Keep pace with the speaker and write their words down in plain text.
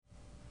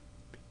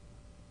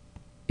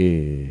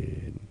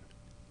In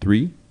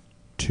 3,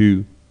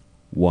 2,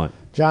 1.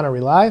 John, are we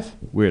live?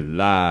 We're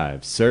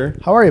live, sir.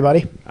 How are you,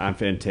 buddy? I'm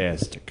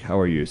fantastic. How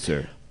are you,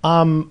 sir?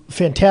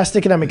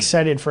 Fantastic, and I'm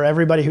excited for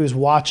everybody who's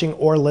watching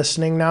or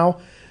listening now.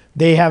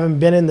 They haven't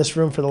been in this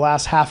room for the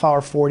last half hour,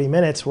 40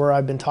 minutes, where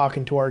I've been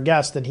talking to our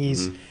guest, and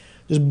he's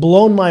just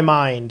blown my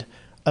mind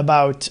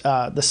about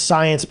the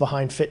science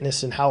behind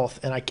fitness and health,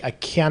 and I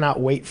cannot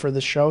wait for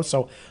this show.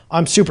 So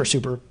I'm super,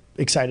 super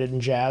excited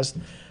and jazzed.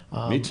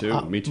 Me too.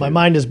 My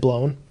mind is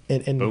blown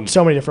in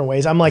so many different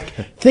ways. I'm like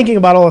thinking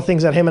about all the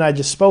things that him and I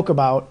just spoke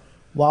about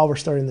while we're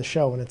starting the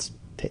show, and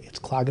it's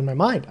clogging my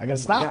mind. I got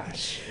to stop.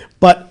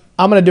 But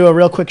I'm going to do a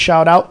real quick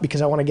shout out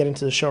because I want to get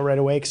into the show right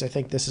away because I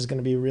think this is going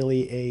to be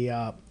really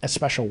a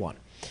special one.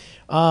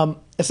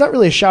 It's not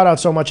really a shout out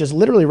so much as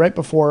literally right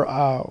before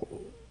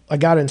I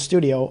got in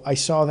studio, I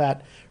saw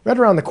that right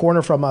around the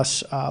corner from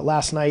us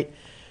last night,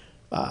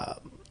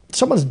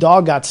 someone's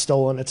dog got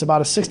stolen. It's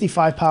about a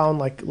 65-pound,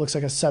 looks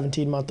like a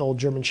 17-month-old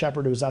German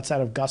Shepherd who was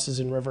outside of Gus's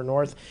in River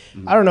North.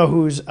 I don't know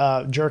who's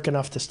jerk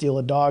enough to steal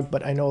a dog,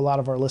 but I know a lot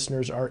of our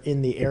listeners are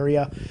in the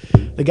area.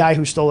 The guy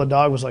who stole the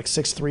dog was like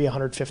 6'3",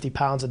 150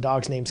 pounds. The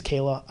dog's name's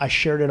Kayla. I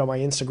shared it on my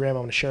Instagram. I'm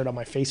going to share it on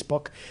my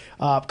Facebook.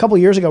 A couple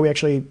years ago, we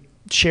actually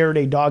shared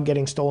a dog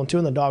getting stolen too,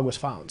 and the dog was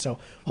found. So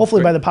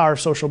hopefully by the power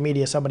of social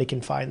media, somebody can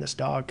find this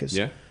dog because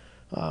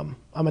I'm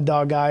a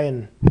dog guy,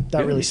 and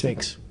that really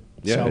stinks.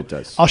 Yeah, so it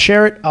does. I'll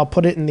share it. I'll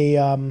put it in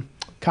the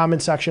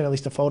comment section, at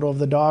least a photo of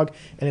the dog,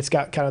 and it's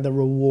got kind of the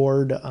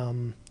reward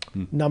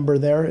number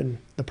there, and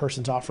the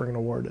person's offering an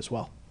award as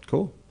well.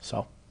 Cool.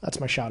 So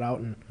that's my shout out,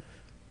 and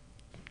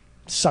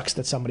sucks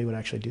that somebody would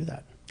actually do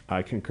that.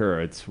 I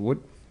concur. It's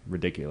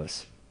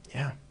ridiculous.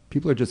 Yeah.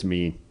 People are just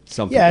mean.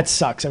 Yeah, it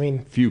sucks. I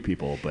mean, few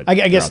people, but I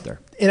guess out there.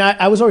 And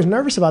I was always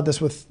nervous about this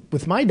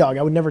with my dog.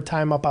 I would never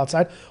tie him up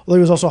outside. Although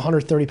he was also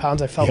 130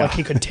 pounds, I felt like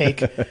he could take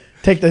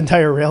the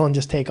entire rail and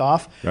just take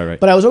off. Right.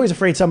 But I was always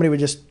afraid somebody would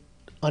just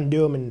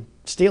undo him and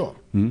steal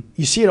him.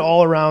 You see it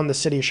all around the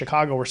city of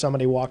Chicago where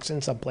somebody walks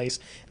in someplace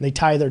and they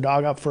tie their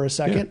dog up for a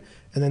second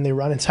and then they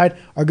run inside.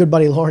 Our good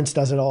buddy Lawrence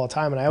does it all the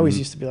time, and I always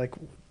used to be like,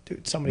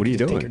 dude, somebody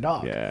can take your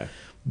dog. Yeah.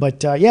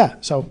 But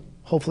so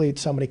hopefully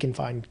somebody can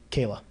find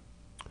Kayla.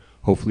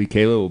 Hopefully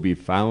Kayla will be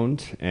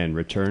found and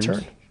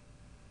returned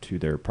to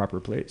their proper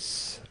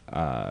place.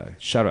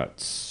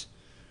 Shout-outs.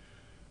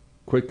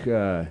 Quick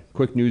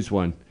news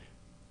one.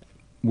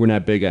 We're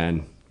not big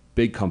on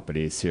big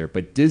companies here,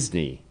 but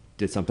Disney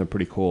did something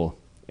pretty cool.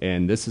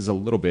 And this is a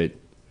little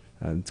bit,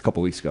 it's a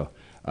couple weeks ago.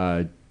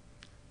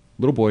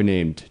 Little boy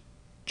named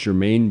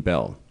Jermaine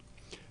Bell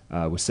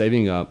was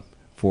saving up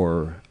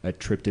for a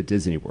trip to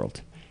Disney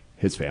World,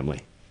 his family.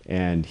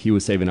 And he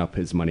was saving up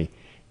his money.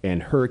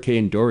 And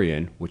Hurricane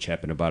Dorian, which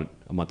happened about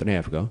a month and a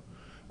half ago,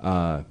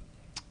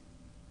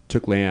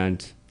 took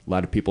land. A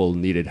lot of people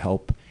needed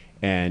help.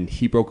 And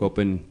he broke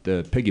open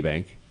the piggy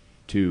bank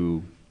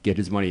to get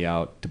his money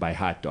out to buy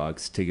hot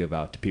dogs to give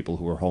out to people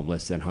who were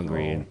homeless and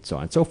hungry and so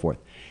on and so forth.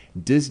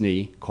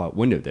 Disney caught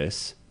wind of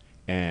this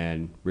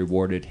and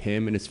rewarded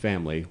him and his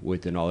family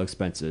with an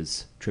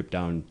all-expenses trip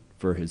down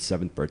for his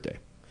 7th birthday.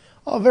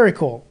 Oh, very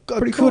cool.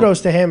 Kudos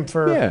to him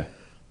for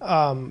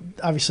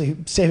obviously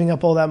saving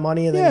up all that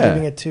money and then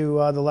giving it to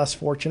the less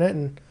fortunate.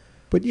 And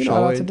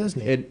shout out to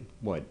Disney.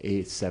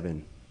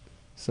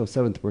 So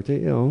 7th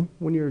birthday,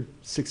 when you're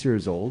 6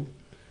 years old,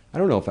 I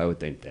don't know if I would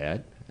think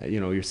that.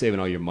 You're saving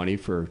all your money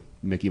for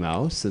Mickey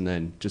Mouse, and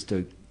then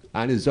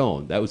on his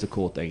own, that was a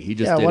cool thing. He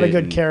just did what a it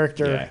good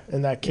character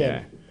in that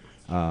kid.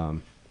 Yeah.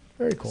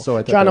 Very cool.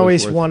 So John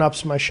always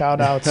one-ups my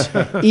shout-outs.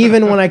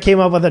 Even when I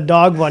came up with a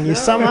dog one, you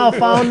somehow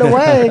found a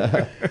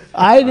way.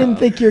 I didn't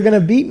think you were going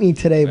to beat me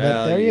today,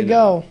 but there you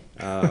go.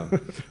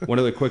 One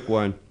other quick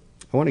one.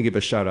 I want to give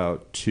a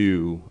shout-out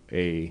to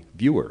a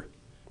viewer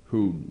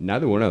who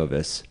neither one of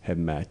us have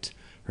met.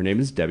 Her name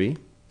is Debbie.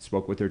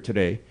 Spoke with her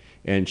today,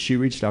 and she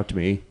reached out to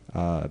me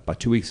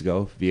about 2 weeks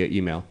ago via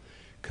email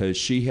because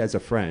she has a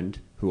friend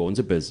who owns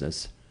a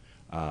business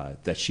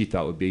that she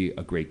thought would be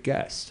a great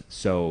guest.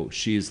 So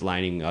she's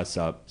lining us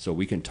up so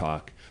we can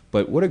talk.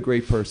 But what a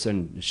great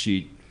person.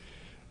 She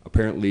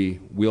apparently,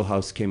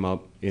 Wheelhouse came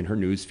up in her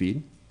news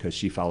feed because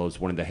she follows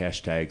one of the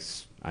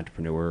hashtags,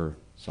 entrepreneur,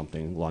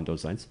 something along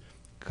those lines,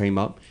 came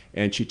up.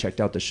 And she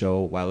checked out the show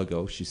a while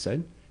ago, she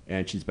said,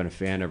 and she's been a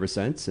fan ever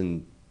since.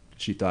 And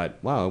she thought,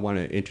 wow, I want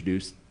to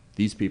introduce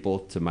these people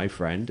to my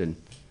friend. And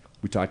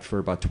we talked for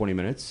about 20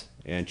 minutes.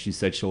 And she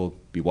said she'll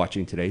be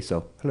watching today,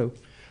 so hello.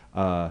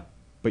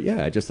 But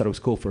yeah, I just thought it was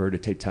cool for her to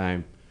take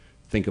time,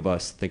 think of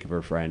us, think of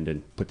her friend,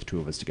 and put the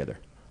two of us together.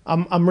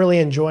 I'm really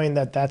enjoying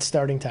that that's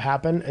starting to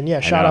happen. And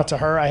shout out to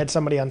her. I had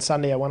somebody on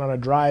Sunday, I went on a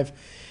drive,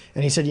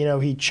 and he said,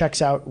 he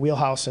checks out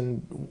Wheelhouse,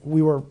 and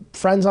we were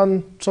friends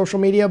on social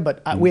media,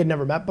 but we had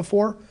never met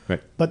before.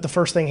 Right. But the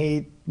first thing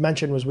he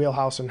mentioned was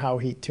Wheelhouse and how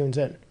he tunes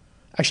in.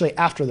 Actually,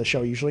 after the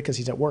show, usually, because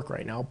he's at work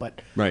right now.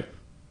 But right.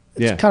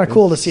 It's kind of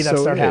cool to see that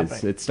start happening.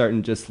 It's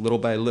starting just little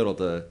by little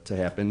to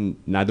happen.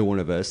 Neither one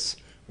of us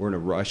were in a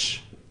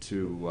rush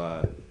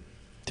to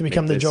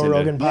become the Joe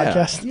Rogan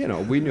podcast.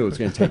 We knew it was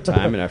going to take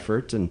time and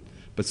effort,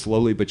 but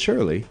slowly but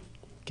surely,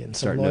 Getting some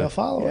starting loyal to-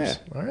 followers.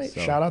 yeah. All right. So,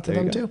 Shout out to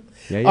there them you go. too.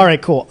 Yeah, yeah. All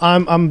right, cool.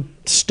 I'm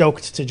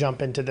stoked to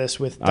jump into this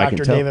with I can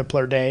Dr. tell. David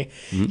Plerday.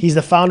 He's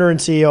the founder and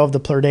CEO of the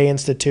Plerday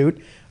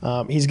Institute.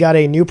 He's got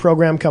a new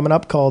program coming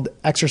up called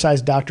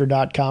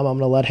ExerciseDoctor.com. I'm going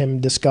to let him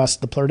discuss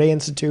the Plerday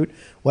Institute,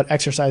 what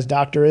Exercise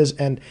Doctor is,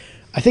 and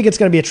I think it's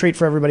going to be a treat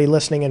for everybody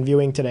listening and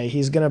viewing today.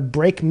 He's going to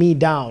break me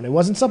down. It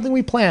wasn't something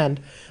we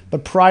planned,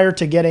 but prior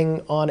to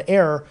getting on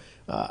air,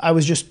 I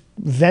was just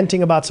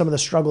venting about some of the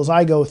struggles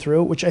I go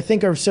through, which I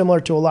think are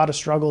similar to a lot of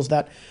struggles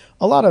that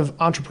a lot of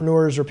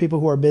entrepreneurs or people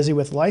who are busy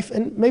with life,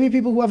 and maybe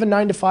people who have a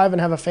 9-to-5 and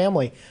have a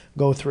family,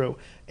 go through.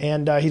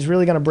 And he's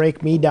really going to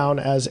break me down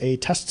as a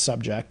test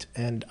subject,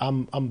 and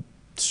I'm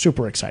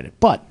super excited.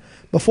 But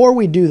before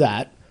we do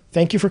that,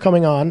 thank you for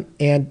coming on,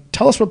 and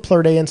tell us what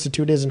Plerday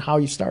Institute is and how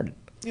you started.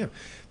 Yeah,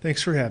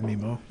 thanks for having me,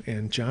 Mo.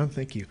 And John,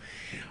 thank you.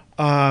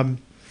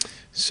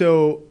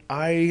 So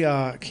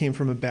I came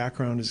from a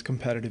background as a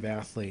competitive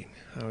athlete.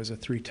 I was a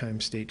 3-time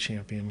state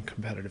champion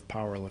competitive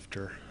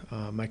powerlifter.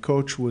 My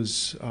coach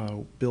was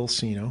Bill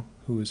Sino,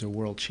 who was a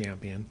world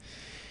champion.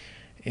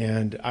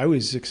 And I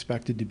was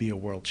expected to be a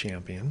world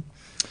champion.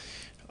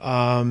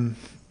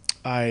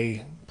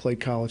 I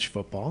played college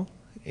football.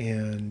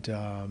 And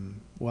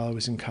while I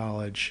was in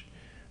college,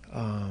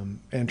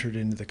 entered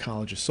into the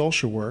College of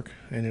Social Work.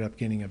 I ended up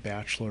getting a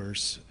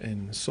bachelor's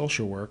in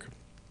social work.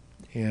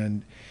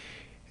 And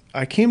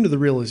I came to the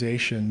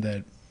realization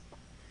that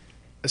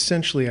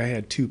essentially I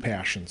had 2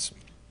 passions.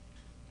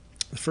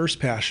 The first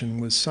passion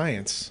was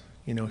science,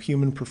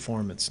 human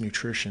performance,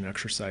 nutrition,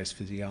 exercise,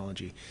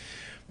 physiology.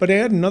 But I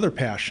had another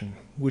passion,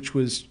 which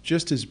was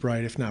just as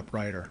bright, if not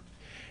brighter.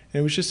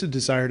 And it was just a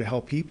desire to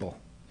help people.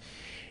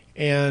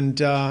 And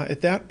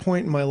at that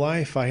point in my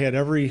life, I had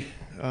every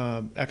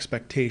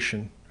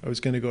expectation. I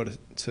was going to go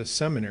to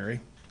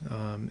seminary,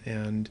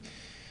 and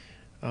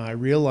I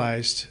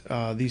realized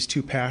these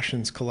 2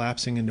 passions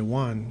collapsing into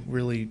one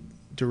really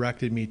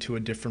directed me to a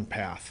different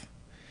path.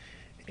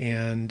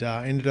 And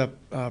I ended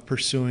up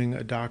pursuing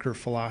a Doctor of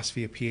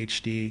Philosophy, a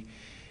PhD,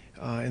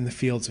 in the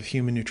fields of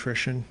human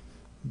nutrition,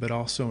 but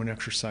also in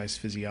exercise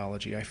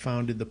physiology. I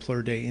founded the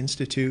Plerday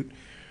Institute,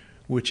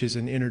 which is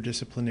an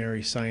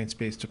interdisciplinary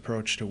science-based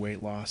approach to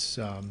weight loss.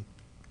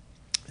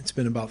 It's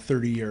been about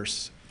 30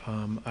 years.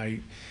 I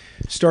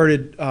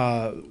started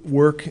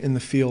work in the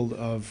field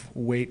of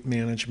weight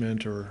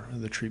management or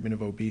the treatment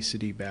of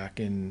obesity back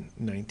in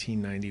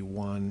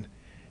 1991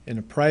 in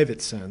a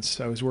private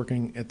sense. I was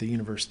working at the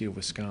University of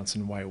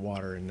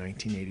Wisconsin-Whitewater in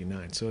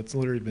 1989, so it's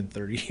literally been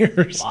 30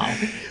 years. Wow.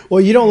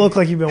 Well, you don't look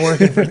like you've been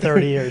working for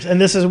 30 years.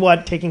 And this is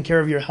what taking care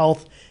of your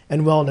health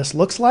and wellness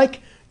looks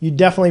like. You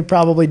definitely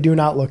probably do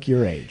not look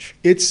your age.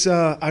 It's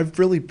I've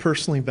really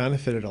personally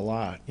benefited a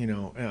lot.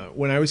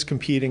 When I was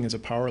competing as a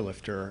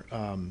powerlifter,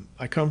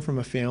 I come from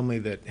a family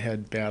that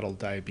had battled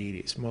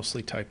diabetes,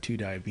 mostly type 2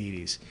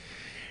 diabetes.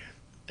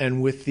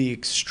 And with the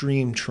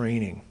extreme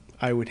training,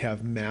 I would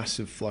have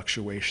massive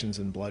fluctuations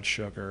in blood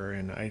sugar,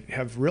 and I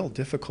have real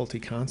difficulty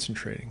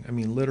concentrating. I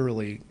mean,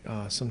 literally,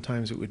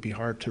 sometimes it would be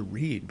hard to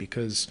read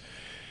because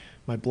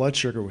my blood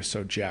sugar was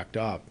so jacked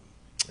up.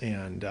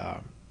 And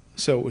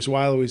so it was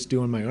while I was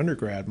doing my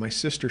undergrad, my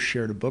sister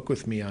shared a book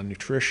with me on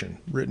nutrition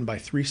written by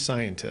 3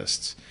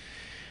 scientists.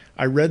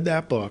 I read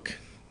that book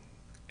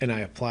and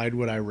I applied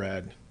what I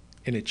read,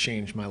 and it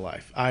changed my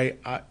life.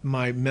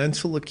 My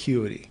mental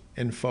acuity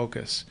and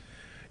focus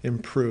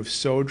improved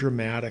so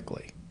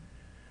dramatically.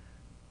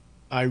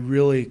 I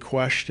really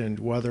questioned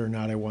whether or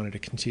not I wanted to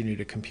continue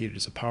to compete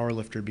as a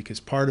powerlifter because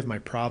part of my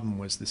problem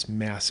was this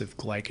massive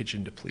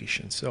glycogen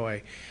depletion. So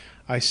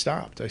I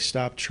stopped. I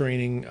stopped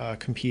training,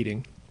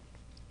 competing,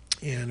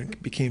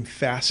 and became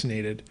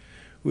fascinated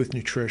with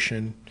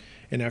nutrition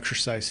and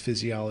exercise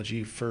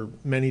physiology for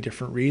many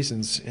different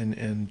reasons.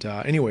 And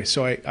anyway,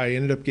 so I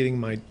ended up getting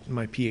my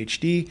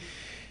PhD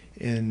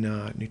in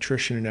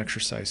nutrition and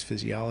exercise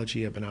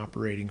physiology. I've been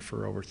operating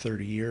for over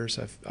 30 years.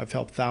 I've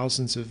helped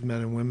thousands of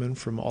men and women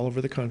from all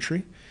over the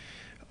country,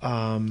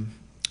 and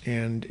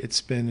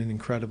it's been an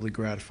incredibly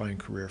gratifying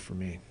career for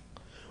me.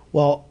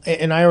 Well,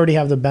 and I already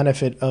have the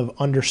benefit of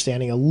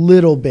understanding a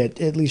little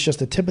bit, at least just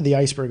the tip of the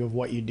iceberg of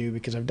what you do,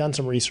 because I've done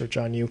some research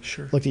on you,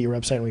 Sure. looked at your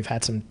website, and we've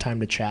had some time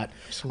to chat.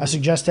 Absolutely. I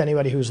suggest to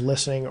anybody who's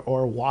listening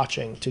or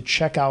watching to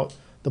check out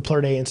the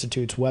Plerday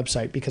Institute's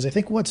website, because I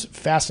think what's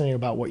fascinating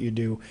about what you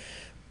do,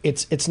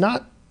 it's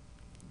not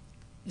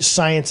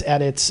science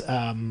at its,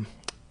 I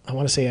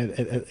want to say,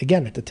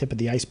 again, at the tip of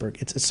the iceberg.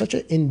 It's such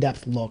an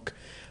in-depth look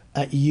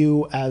at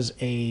you as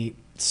a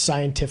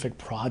scientific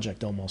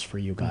project almost for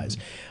you guys.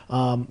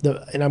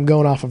 And I'm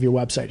going off of your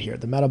website here,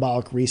 the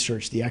metabolic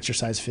research, the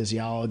exercise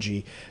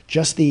physiology,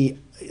 just the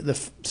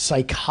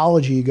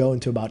psychology you go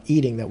into about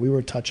eating that we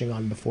were touching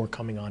on before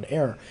coming on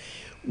air.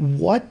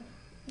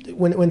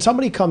 When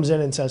somebody comes in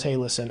and says, hey,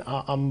 listen,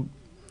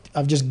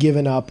 I've just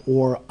given up,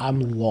 or I'm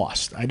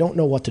lost, I don't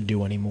know what to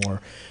do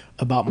anymore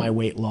about my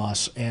weight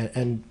loss,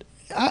 and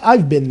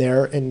I've been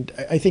there, and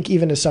I think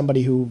even as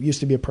somebody who used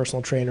to be a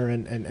personal trainer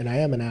and I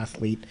am an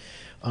athlete,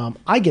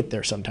 I get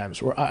there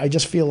sometimes where I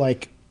just feel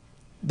like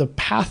the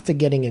path to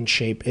getting in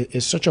shape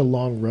is such a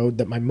long road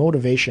that my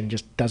motivation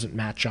just doesn't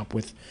match up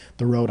with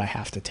the road I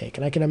have to take.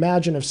 And I can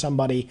imagine if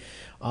somebody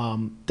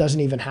doesn't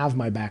even have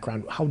my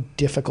background, how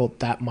difficult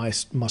that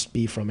must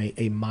be from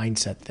a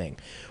mindset thing.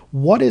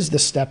 What is the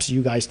steps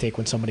you guys take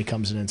when somebody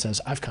comes in and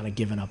says, I've kind of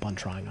given up on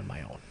trying on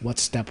my own?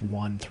 What's step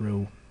one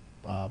through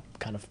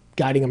kind of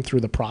guiding them through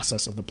the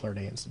process of the Plur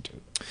Day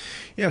Institute?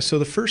 Yeah, so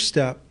the first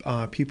step,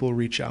 people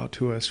reach out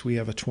to us. We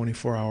have a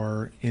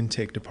 24-hour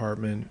intake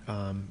department,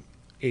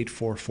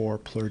 844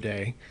 Plur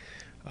Day.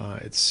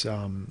 It's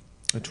a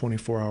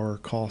 24-hour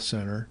call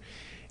center,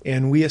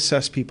 and we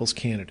assess people's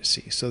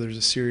candidacy. So there's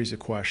a series of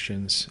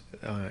questions,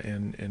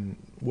 and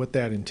what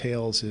that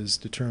entails is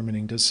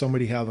determining, does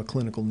somebody have a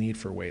clinical need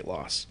for weight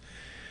loss?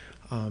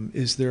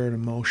 Is there an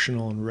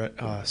emotional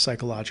and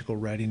psychological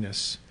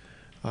readiness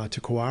to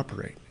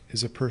cooperate?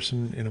 Is a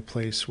person in a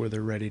place where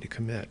they're ready to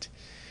commit?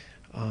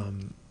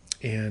 And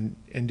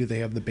do they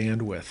have the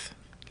bandwidth,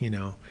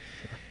 Sure.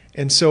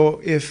 And so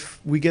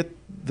if we get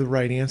the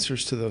right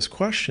answers to those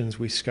questions,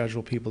 we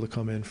schedule people to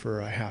come in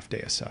for a half-day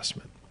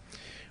assessment.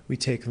 We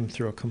take them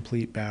through a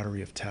complete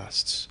battery of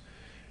tests.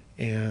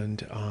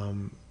 And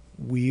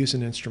we use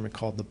an instrument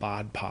called the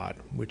BOD Pod,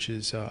 which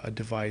is a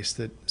device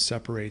that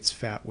separates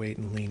fat weight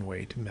and lean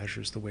weight,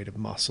 measures the weight of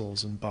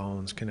muscles and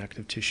bones,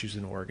 connective tissues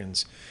and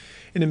organs.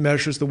 And it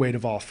measures the weight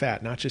of all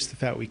fat, not just the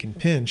fat we can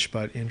pinch,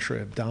 but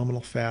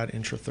intra-abdominal fat,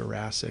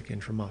 intrathoracic,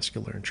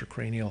 intramuscular,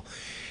 intracranial.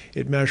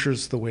 It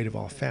measures the weight of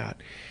all fat.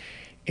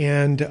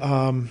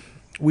 And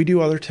we do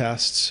other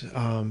tests,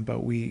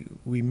 but we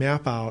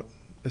map out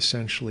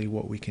essentially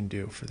what we can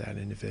do for that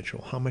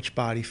individual. How much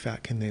body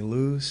fat can they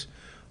lose?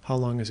 How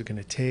long is it going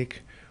to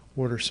take?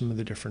 What are some of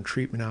the different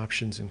treatment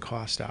options and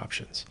cost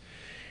options?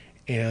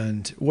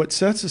 And what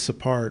sets us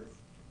apart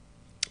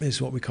is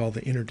what we call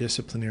the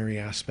interdisciplinary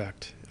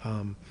aspect.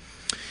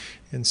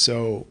 And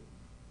so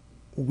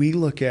we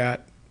look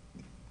at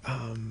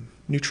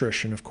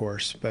nutrition, of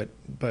course, but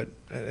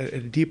at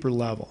a deeper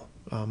level.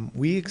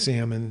 We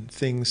examine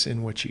things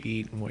in what you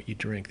eat and what you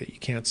drink that you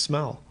can't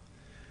smell,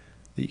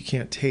 that you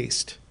can't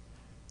taste,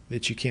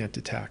 that you can't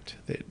detect.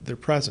 They're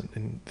present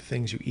in the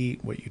things you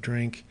eat, what you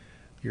drink,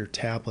 your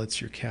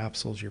tablets, your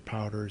capsules, your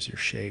powders, your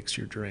shakes,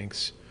 your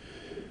drinks,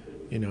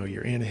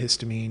 your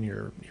antihistamine,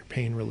 your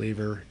pain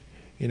reliever.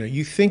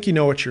 You think you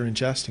know what you're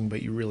ingesting,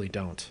 but you really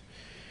don't.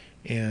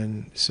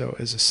 And so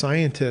as a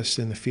scientist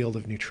in the field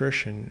of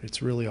nutrition,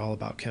 it's really all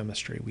about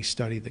chemistry. We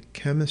study the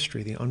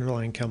chemistry, the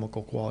underlying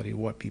chemical quality of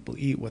what people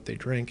eat, what they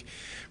drink,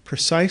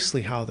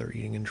 precisely how they're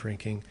eating and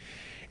drinking,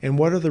 and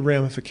what are the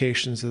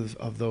ramifications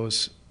of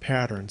those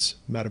patterns,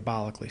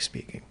 metabolically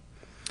speaking.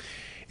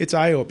 It's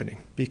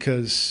eye-opening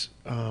because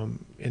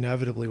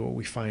inevitably what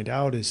we find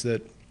out is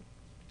that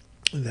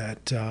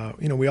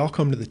we all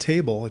come to the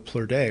table at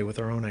Plur Day with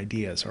our own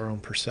ideas, our own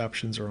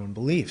perceptions, our own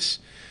beliefs.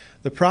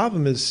 The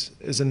problem is,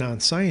 as a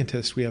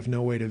non-scientist, we have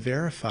no way to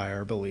verify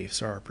our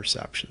beliefs or our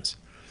perceptions.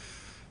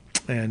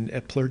 And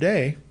at Plur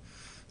Day,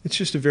 it's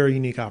just a very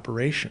unique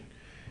operation.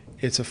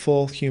 It's a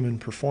full human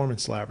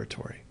performance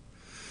laboratory.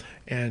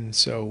 And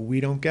so we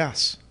don't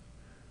guess.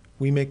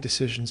 We make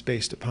decisions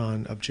based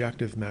upon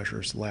objective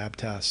measures, lab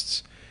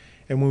tests.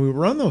 And when we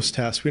run those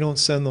tests, we don't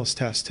send those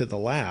tests to the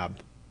lab.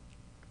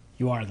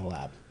 You are the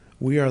lab.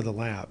 We are the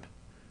lab.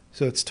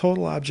 So it's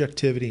total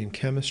objectivity in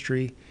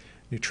chemistry,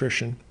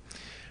 nutrition,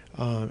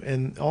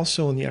 and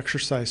also in the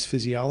exercise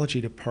physiology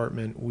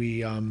department,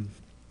 we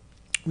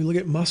look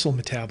at muscle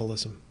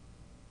metabolism.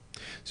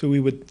 So we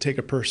would take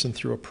a person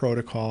through a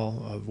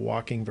protocol of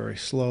walking very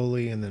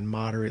slowly and then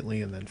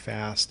moderately and then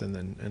fast and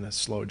then a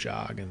slow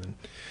jog. And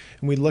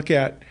we look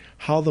at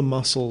how the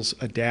muscles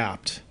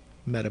adapt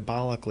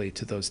metabolically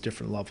to those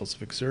different levels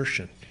of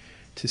exertion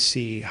to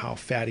see how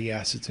fatty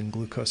acids and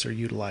glucose are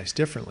utilized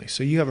differently.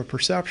 So you have a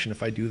perception,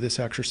 if I do this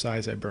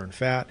exercise, I burn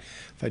fat.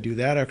 If I do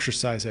that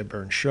exercise, I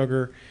burn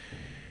sugar.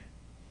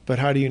 But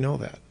how do you know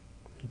that?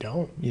 You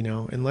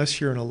don't.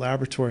 Unless you're in a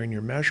laboratory and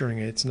you're measuring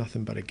it, it's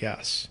nothing but a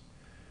guess.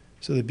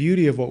 So the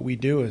beauty of what we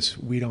do is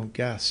we don't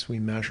guess, we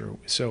measure.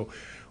 So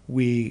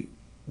we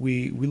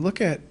look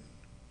at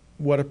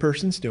what a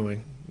person's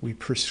doing. We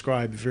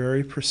prescribe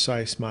very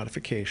precise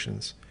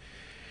modifications.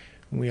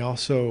 We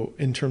also,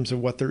 in terms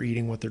of what they're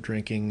eating, what they're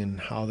drinking, and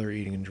how they're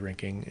eating and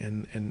drinking,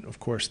 and of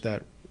course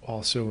that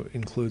also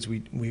includes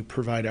we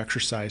provide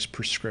exercise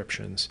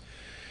prescriptions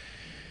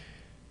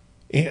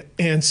and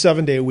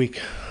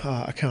 7-day-a-week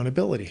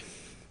accountability.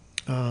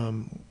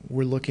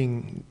 We're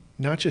looking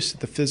not just at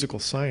the physical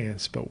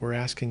science, but we're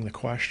asking the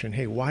question: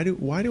 hey, why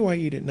do I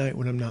eat at night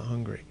when I'm not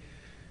hungry?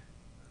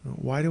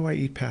 Why do I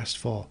eat past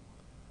full?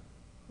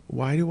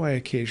 Why do I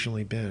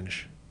occasionally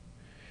binge?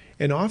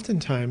 And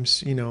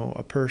oftentimes,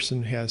 a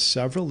person has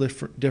several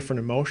different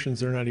emotions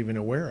they're not even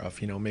aware of.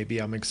 Maybe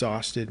I'm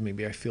exhausted,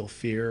 maybe I feel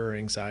fear or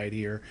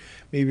anxiety, or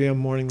maybe I'm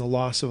mourning the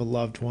loss of a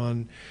loved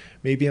one,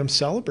 maybe I'm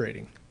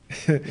celebrating.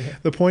 Yeah.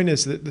 The point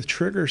is that the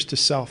triggers to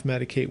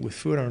self-medicate with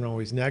food aren't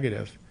always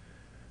negative.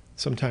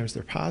 Sometimes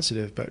they're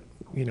positive, but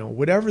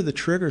whatever the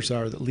triggers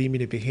are that lead me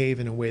to behave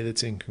in a way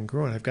that's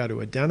incongruent, I've got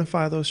to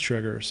identify those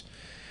triggers.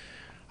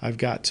 I've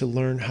got to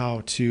learn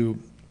how to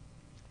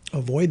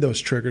avoid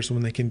those triggers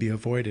when they can be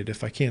avoided.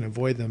 If I can't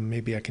avoid them,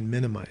 maybe I can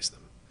minimize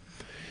them.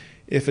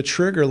 If a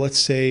trigger, let's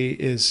say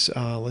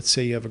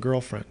you have a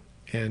girlfriend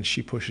and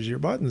she pushes your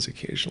buttons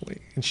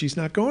occasionally and she's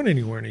not going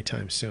anywhere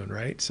anytime soon,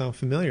 right? Sound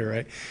familiar,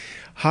 right?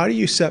 How do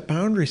you set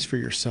boundaries for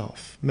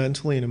yourself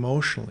mentally and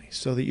emotionally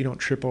so that you don't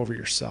trip over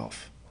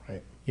yourself?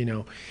 Right. You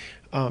know,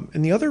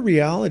 and the other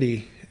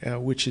reality,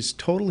 which is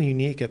totally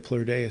unique at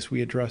Plur Day, is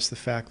we address the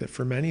fact that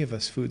for many of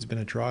us, food's been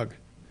a drug,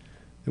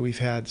 that we've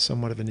had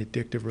somewhat of an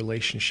addictive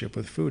relationship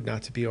with food,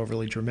 not to be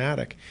overly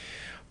dramatic.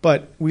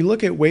 But we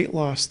look at weight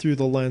loss through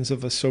the lens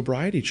of a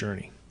sobriety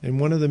journey. And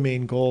one of the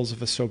main goals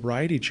of a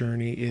sobriety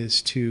journey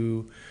is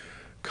to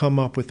come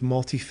up with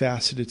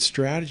multifaceted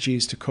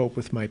strategies to cope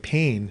with my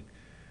pain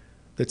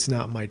that's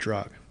not my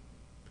drug,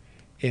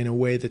 in a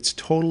way that's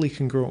totally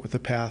congruent with the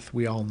path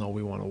we all know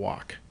we want to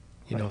walk.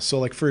 You know, so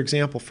like, for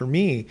example, for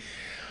me,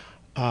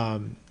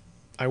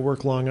 I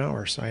work long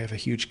hours. I have a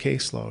huge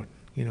caseload.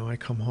 You know, I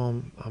come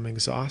home, I'm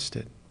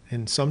exhausted.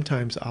 And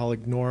sometimes I'll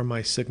ignore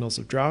my signals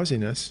of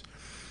drowsiness,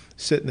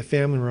 sit in the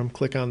family room,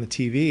 click on the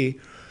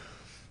TV,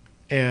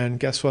 and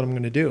guess what I'm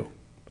going to do?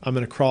 I'm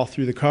going to crawl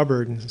through the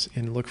cupboard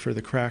and look for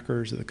the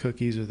crackers or the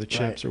cookies or the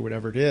chips or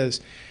whatever it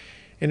is.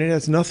 And it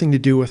has nothing to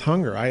do with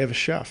hunger. I have a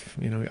chef.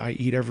 You know, I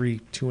eat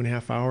every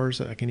 2.5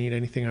 hours. I can eat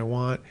anything I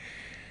want.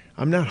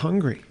 I'm not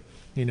hungry.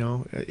 You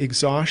know,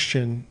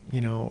 exhaustion,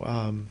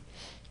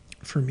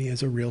 for me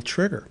is a real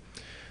trigger.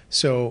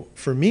 So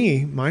for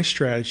me, my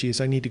strategy is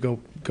I need to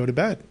go to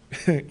bed.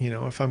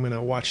 If I'm going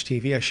to watch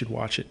TV, I should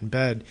watch it in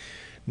bed,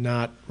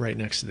 not right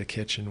next to the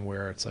kitchen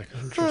where it's like,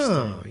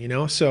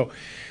 Interesting. So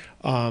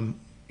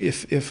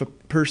if a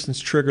person's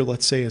trigger,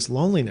 let's say, is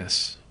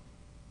loneliness,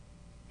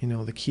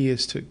 the key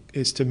is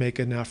to make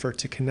an effort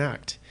to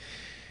connect.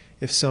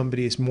 If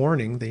somebody is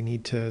mourning, they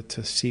need to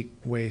seek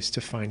ways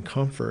to find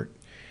comfort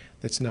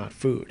that's not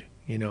food.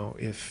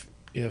 If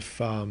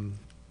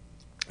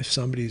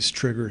somebody's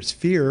trigger is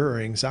fear or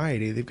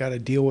anxiety, they've got to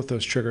deal with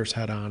those triggers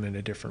head on in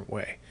a different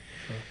way.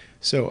 Sure.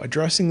 So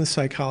addressing the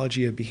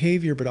psychology of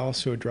behavior, but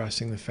also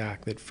addressing the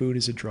fact that food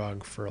is a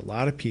drug for a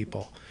lot of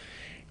people.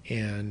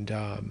 And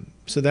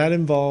so that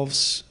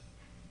involves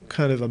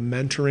kind of a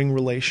mentoring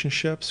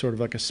relationship, sort of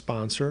like a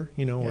sponsor,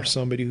 or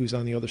somebody who's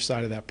on the other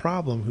side of that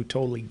problem who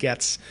totally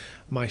gets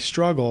my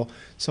struggle,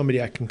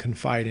 somebody I can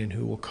confide in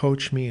who will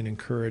coach me and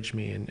encourage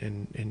me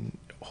and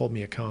hold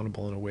me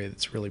accountable in a way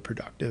that's really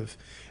productive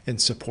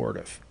and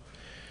supportive.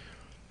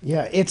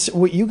 Yeah, it's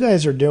what you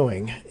guys are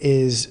doing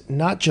is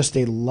not just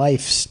a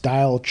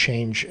lifestyle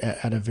change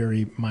at a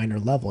very minor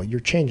level.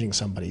 You're changing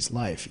somebody's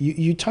life.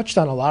 You touched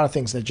on a lot of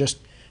things that just,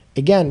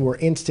 again, were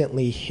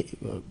instantly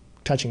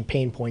touching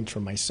pain points for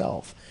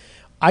myself.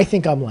 I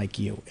think I'm like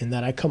you in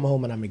that I come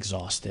home and I'm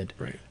exhausted.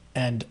 Right.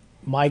 And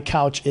my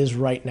couch is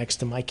right next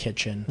to my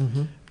kitchen.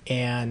 Mm-hmm.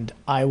 And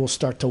I will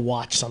start to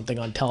watch something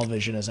on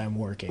television as I'm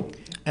working.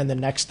 And the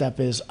next step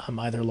is I'm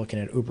either looking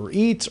at Uber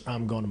Eats or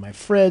I'm going to my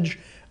fridge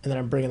and then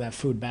I'm bringing that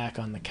food back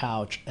on the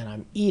couch and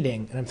I'm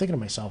eating and I'm thinking to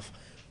myself,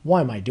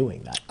 why am I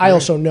doing that? Right. I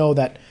also know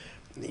that,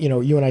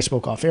 you and I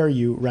spoke off air,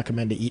 you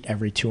recommend to eat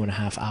every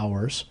 2.5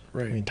 hours.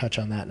 Right. We can touch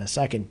on that in a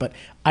second, but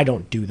I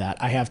don't do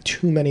that. I have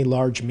too many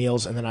large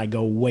meals and then I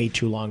go way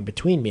too long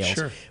between meals.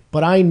 Sure.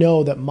 But I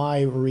know that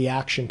my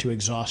reaction to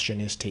exhaustion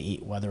is to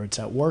eat, whether it's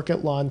at work,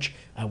 at lunch,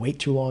 I wait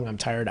too long, I'm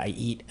tired, I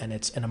eat, and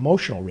it's an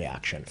emotional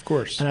reaction. Of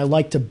course. And I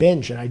like to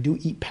binge, and I do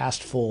eat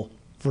past full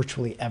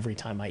virtually every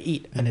time I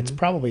eat. And it's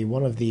probably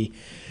one of the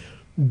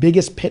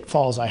biggest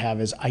pitfalls I have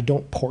is I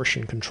don't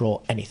portion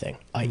control anything.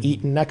 I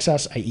eat in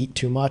excess, I eat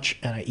too much,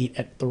 and I eat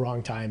at the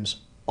wrong times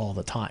all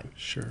the time,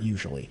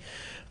 usually.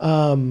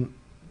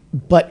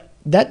 But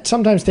that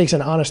sometimes takes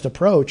an honest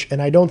approach,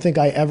 and I don't think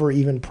I ever,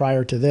 even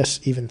prior to this,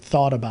 even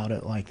thought about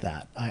it like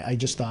that. I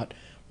just thought,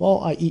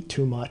 well, I eat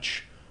too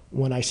much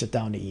when I sit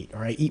down to eat,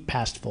 or I eat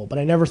past full, but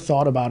I never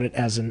thought about it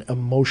as an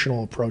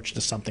emotional approach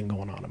to something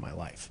going on in my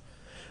life.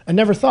 I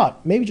never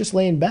thought, maybe just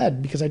lay in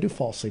bed, because I do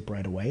fall asleep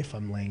right away if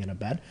I'm laying in a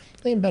bed.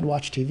 Lay in bed,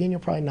 watch TV, and you'll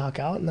probably knock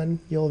out, and then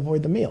you'll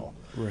avoid the meal.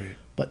 Right.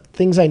 But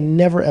things I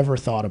never, ever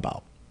thought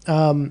about.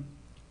 I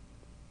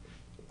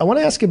want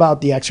to ask you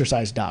about the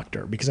exercise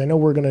doctor, because I know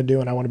we're going to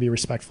do, and I want to be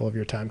respectful of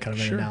your time, kind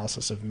of an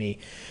analysis of me.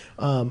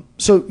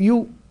 So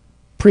you,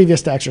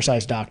 previous to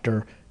exercise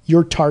doctor,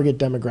 your target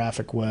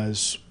demographic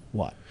was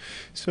what?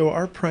 So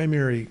our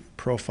primary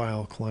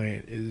profile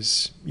client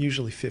is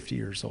usually 50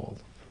 years old.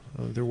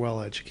 They're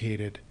well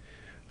educated.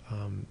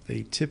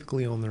 They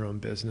typically own their own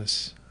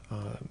business,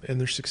 and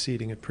they're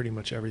succeeding at pretty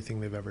much everything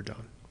they've ever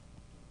done.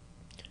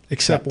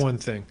 Except one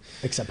thing.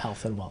 Except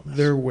health and wellness.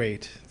 Their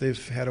weight.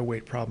 They've had a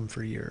weight problem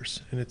for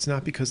years. And it's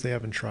not because they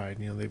haven't tried.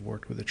 They've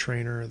worked with a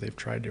trainer. They've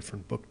tried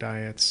different book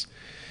diets.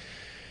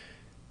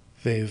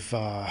 They've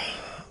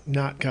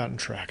not gotten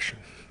traction.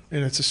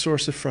 And it's a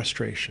source of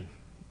frustration.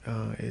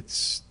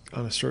 It's,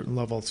 on a certain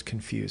level, it's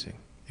confusing.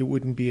 It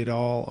wouldn't be at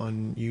all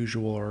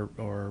unusual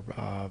or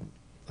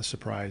a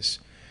surprise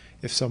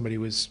if somebody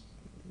was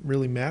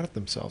really mad at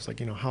themselves. Like,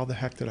 how the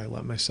heck did I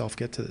let myself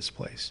get to this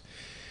place?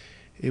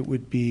 it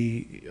would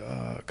be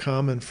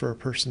common for a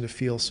person to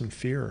feel some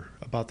fear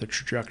about the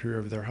trajectory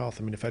of their health.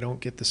 I mean, if I don't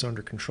get this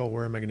under control,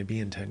 where am I going to be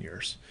in 10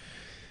 years?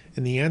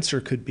 And the answer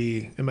could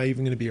be, am I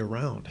even going to be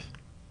around?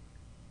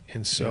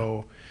 And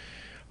so,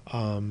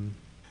 the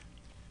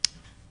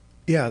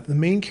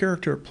main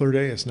character at Plur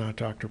Day is not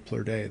Dr.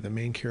 Plur Day. The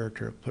main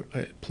character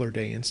at Plur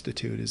Day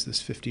Institute is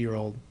this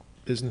 50-year-old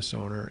business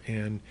owner,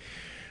 and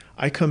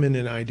I come in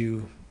and I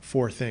do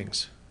 4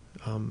 things.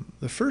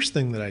 The first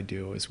thing that I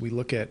do is we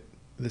look at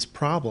this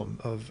problem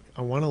of,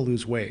 I want to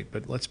lose weight,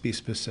 but let's be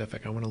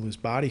specific. I want to lose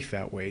body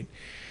fat weight.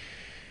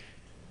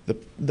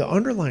 The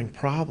underlying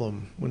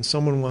problem when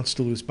someone wants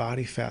to lose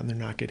body fat and they're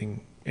not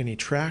getting any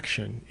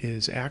traction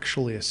is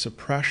actually a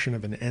suppression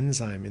of an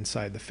enzyme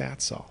inside the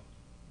fat cell.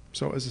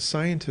 So as a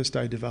scientist,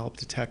 I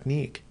developed a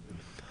technique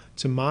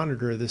to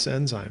monitor this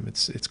enzyme.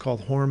 It's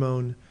called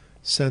hormone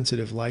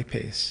sensitive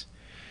lipase.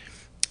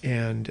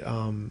 And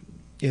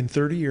in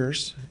 30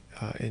 years,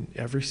 in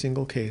every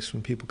single case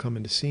when people come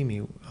in to see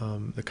me,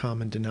 the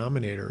common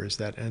denominator is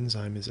that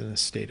enzyme is in a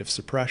state of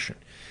suppression.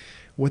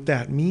 What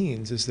that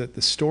means is that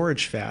the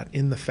storage fat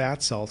in the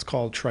fat cell, it's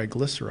called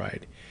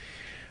triglyceride.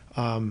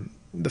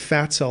 The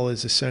fat cell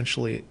is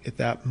essentially at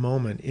that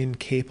moment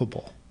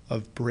incapable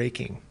of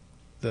breaking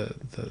the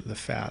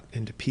fat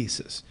into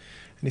pieces.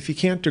 And if you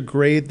can't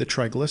degrade the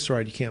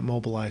triglyceride, you can't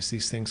mobilize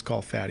these things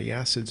called fatty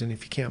acids. And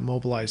if you can't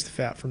mobilize the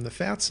fat from the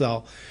fat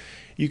cell,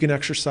 you can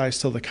exercise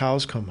till the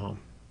cows come home.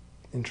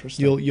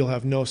 Interesting. You'll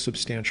have no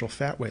substantial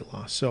fat weight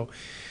loss. So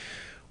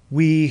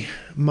we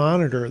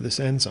monitor this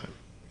enzyme.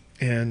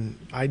 And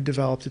I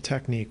developed a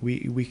technique.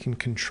 We can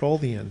control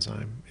the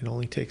enzyme. It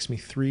only takes me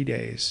 3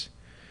 days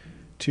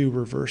to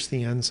reverse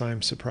the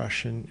enzyme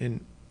suppression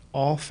in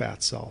all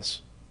fat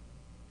cells,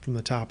 from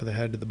the top of the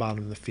head to the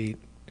bottom of the feet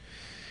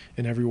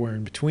and everywhere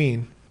in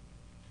between.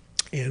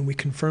 And we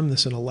confirm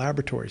this in a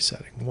laboratory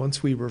setting.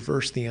 Once we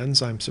reverse the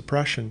enzyme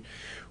suppression,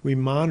 we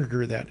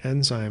monitor that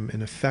enzyme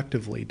and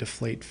effectively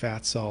deflate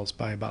fat cells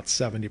by about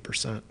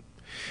 70%.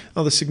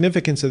 Now, the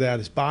significance of that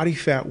is body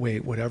fat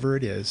weight, whatever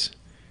it is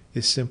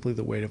simply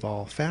the weight of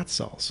all fat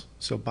cells.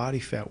 So body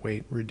fat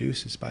weight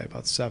reduces by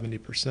about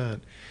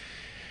 70%.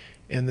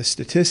 And the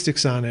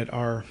statistics on it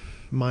are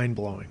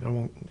mind-blowing. I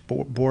won't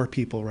bore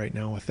people right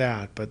now with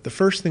that. But the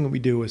first thing that we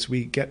do is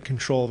we get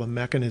control of a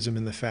mechanism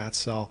in the fat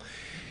cell,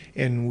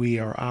 and we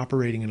are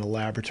operating in a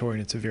laboratory,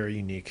 and it's a very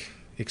unique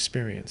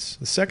experience.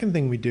 The second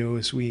thing we do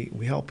is we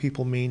help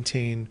people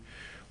maintain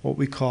what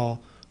we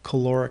call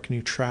caloric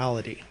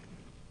neutrality.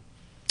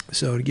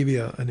 So to give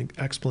you an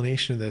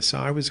explanation of this,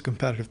 I was a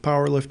competitive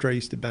power lifter. I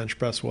used to bench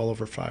press well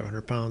over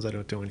 500 pounds. I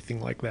don't do anything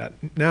like that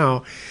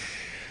now.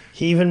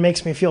 He even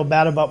makes me feel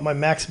bad about my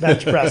max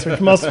bench press, which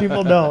most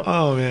people don't.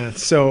 Oh, man.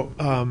 So,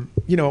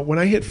 when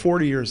I hit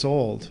 40 years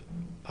old,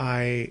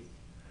 I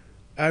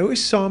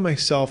always saw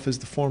myself as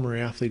the former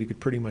athlete who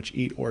could pretty much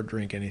eat or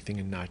drink anything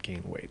and not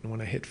gain weight. And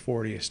when I hit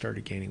 40, I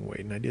started gaining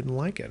weight, and I didn't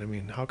like it. I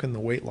mean, how can the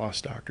weight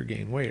loss doctor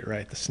gain weight,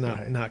 right? That's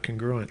not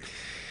congruent.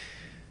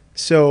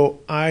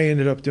 So I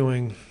ended up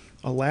doing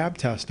a lab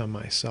test on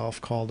myself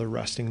called a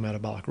resting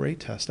metabolic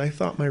rate test. I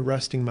thought my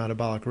resting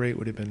metabolic rate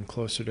would have been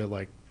closer to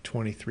like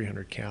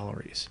 2,300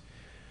 calories.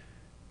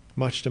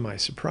 Much to my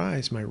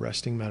surprise, my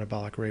resting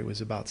metabolic rate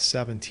was about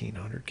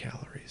 1,700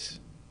 calories.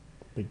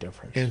 Big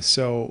difference. And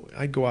so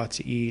I'd go out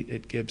to eat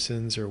at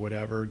Gibson's or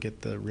whatever,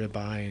 get the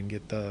ribeye and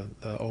get the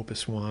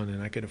Opus One,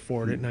 and I could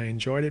afford it and I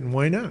enjoyed it, and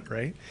why not,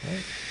 right?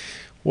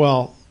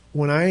 Well,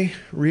 when I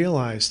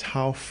realized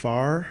how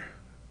far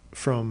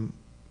from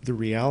the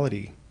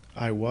reality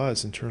I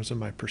was in terms of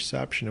my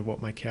perception of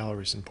what my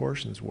calories and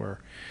portions were,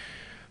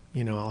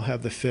 I'll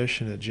have the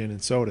fish and a gin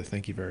and soda,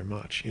 thank you very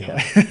much.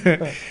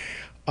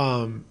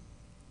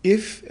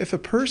 If a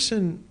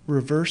person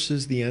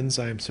reverses the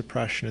enzyme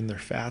suppression in their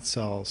fat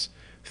cells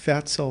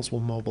will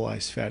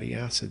mobilize fatty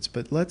acids.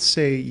 But let's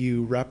say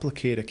you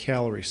replicate a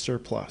calorie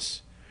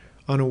surplus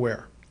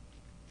unaware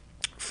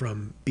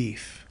from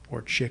beef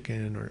or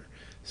chicken or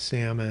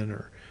salmon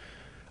or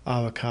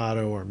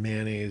avocado or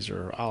mayonnaise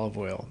or olive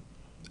oil.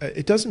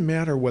 It doesn't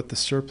matter what the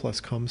surplus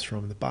comes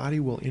from. The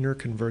body will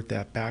interconvert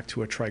that back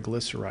to a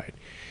triglyceride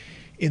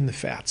in the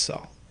fat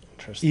cell,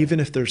 even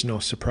if there's no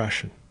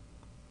suppression.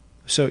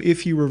 So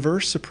if you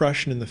reverse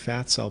suppression in the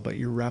fat cell, but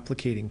you're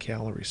replicating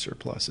calorie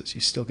surpluses,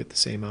 you still get the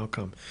same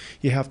outcome.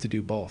 You have to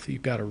do both.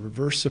 You've got to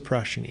reverse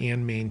suppression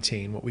and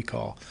maintain what we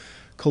call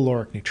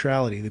caloric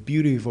neutrality. The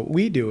beauty of what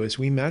we do is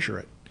we measure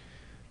it.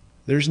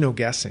 There's no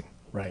guessing.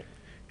 Right.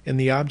 And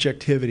the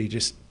objectivity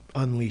just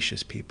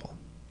unleashes people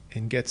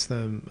and gets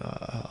them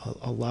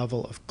a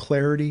level of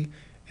clarity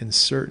and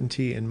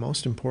certainty, and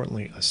most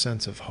importantly, a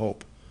sense of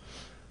hope.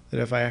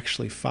 That if I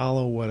actually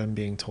follow what I'm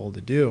being told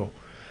to do,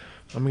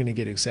 I'm going to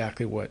get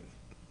exactly what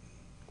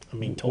I'm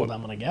being told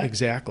I'm going to get.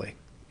 Exactly.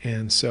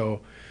 And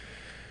so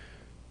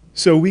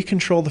we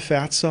control the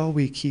fat cell.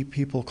 We keep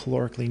people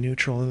calorically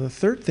neutral. And the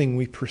third thing,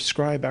 we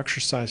prescribe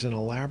exercise in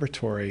a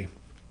laboratory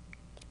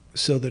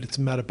so that it's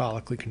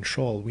metabolically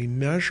controlled. We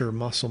measure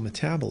muscle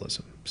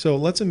metabolism. So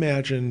let's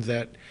imagine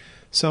that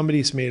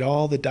somebody's made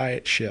all the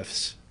diet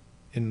shifts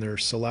in their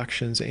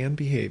selections and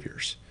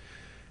behaviors,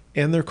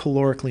 and they're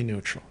calorically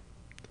neutral.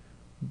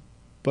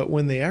 But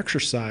when they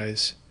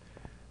exercise,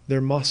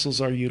 their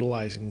muscles are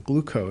utilizing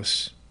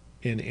glucose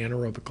in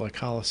anaerobic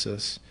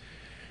glycolysis.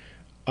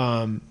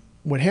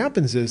 What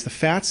happens is the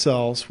fat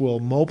cells will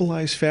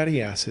mobilize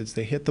fatty acids,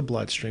 they hit the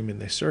bloodstream and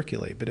they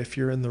circulate. But if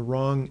you're in the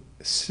wrong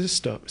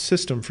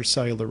system for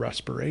cellular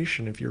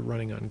respiration, if you're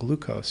running on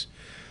glucose,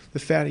 the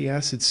fatty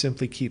acids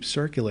simply keep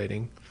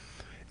circulating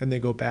and they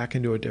go back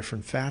into a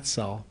different fat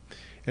cell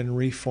and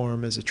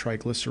reform as a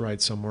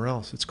triglyceride somewhere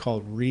else. It's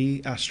called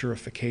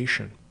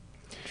reesterification.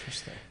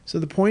 Interesting. So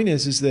the point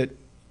is that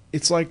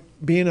it's like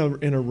being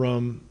in a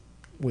room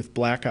with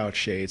blackout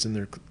shades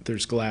and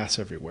there's glass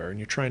everywhere and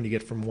you're trying to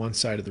get from one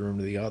side of the room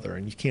to the other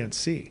and you can't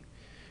see.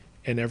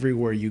 And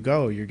everywhere you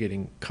go, you're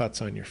getting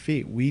cuts on your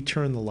feet. We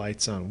turn the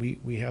lights on.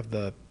 We have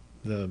the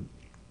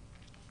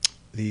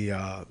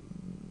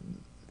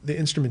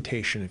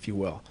instrumentation, if you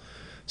will,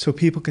 so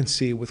people can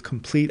see with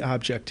complete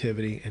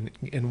objectivity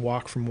and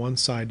walk from one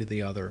side to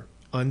the other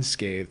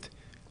unscathed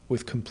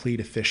with complete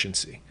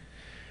efficiency.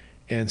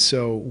 And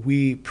so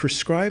we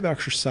prescribe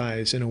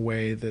exercise in a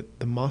way that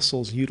the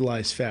muscles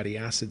utilize fatty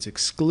acids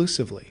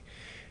exclusively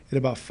at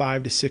about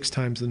 5 to 6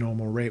 times the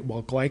normal rate,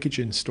 while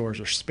glycogen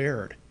stores are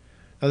spared.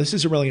 Now, this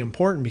is really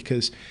important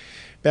because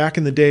back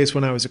in the days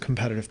when I was a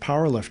competitive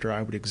powerlifter,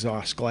 I would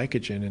exhaust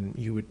glycogen, and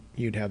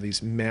you'd have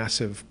these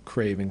massive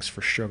cravings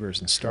for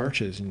sugars and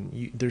starches,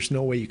 and there's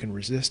no way you can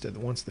resist it.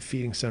 Once the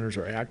feeding centers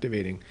are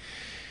activating,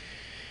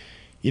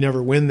 you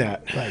never win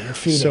that. Right, you're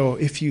feeding. So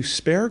if you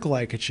spare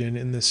glycogen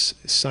in this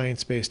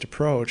science-based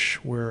approach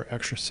where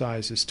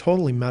exercise is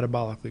totally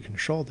metabolically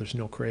controlled, there's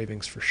no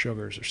cravings for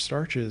sugars or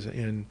starches,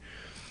 and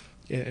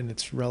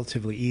it's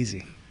relatively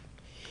easy.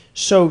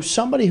 So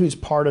somebody who's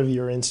part of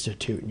your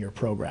institute and your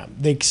program,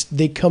 they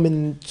come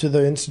into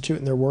the institute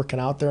and they're working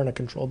out there in a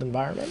controlled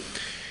environment?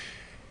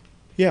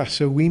 Yeah,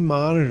 so we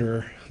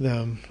monitor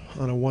them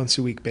on a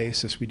once-a-week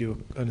basis. We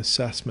do an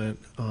assessment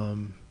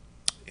and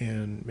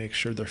make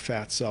sure their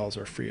fat cells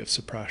are free of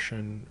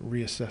suppression,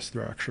 reassess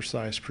their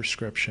exercise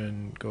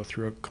prescription, go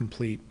through a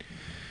complete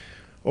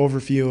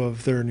overview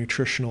of their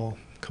nutritional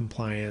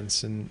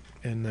compliance, and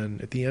then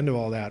at the end of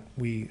all that,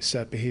 we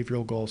set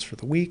behavioral goals for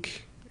the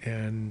week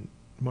and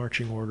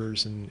marching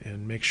orders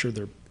and make sure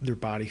their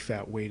body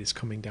fat weight is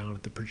coming down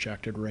at the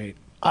projected rate.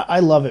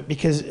 I love it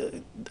because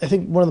I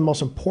think one of the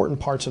most important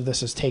parts of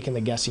this is taking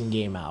the guessing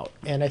game out.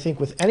 And I think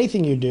with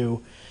anything you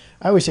do,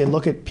 I always say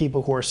look at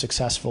people who are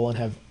successful and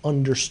have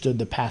understood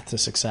the path to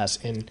success,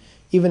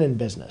 even in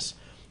business,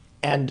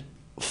 and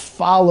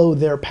follow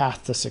their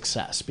path to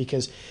success,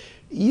 because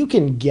you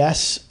can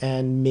guess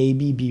and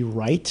maybe be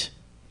right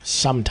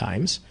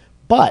sometimes,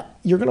 but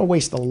you're going to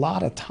waste a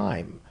lot of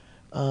time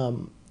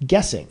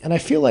guessing. And I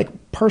feel like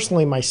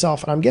personally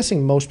myself, and I'm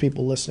guessing most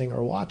people listening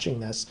or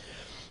watching this,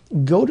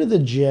 go to the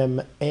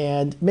gym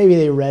and maybe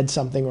they read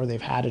something or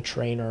they've had a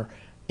trainer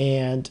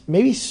and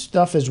maybe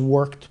stuff has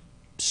worked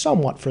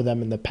somewhat for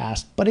them in the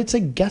past, but it's a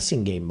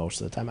guessing game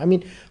most of the time. I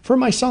mean, for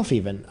myself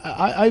even,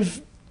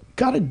 I've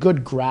got a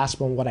good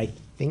grasp on what I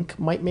think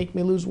might make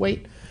me lose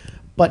weight,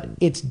 but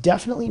it's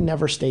definitely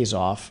never stays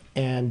off.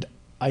 And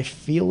I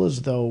feel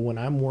as though when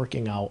I'm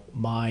working out,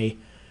 my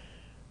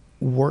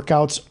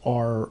workouts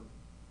are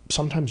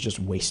sometimes just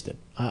wasted.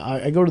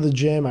 I go to the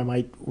gym, I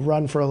might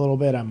run for a little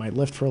bit, I might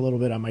lift for a little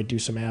bit, I might do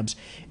some abs,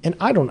 and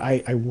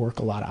I work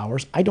a lot of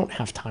hours. I don't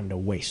have time to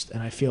waste,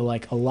 and I feel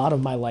like a lot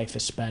of my life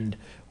is spent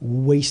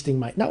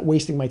not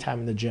wasting my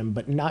time in the gym,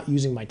 but not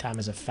using my time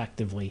as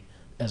effectively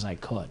as I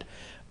could.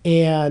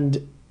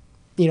 And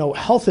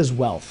health is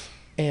wealth,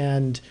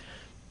 and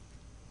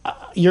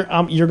you're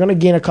going to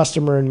gain a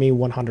customer in me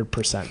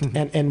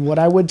 100%. And what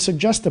I would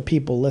suggest to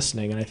people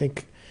listening, and I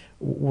think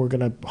we're going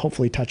to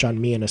hopefully touch on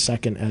me in a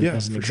second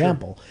as an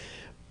example. Sure.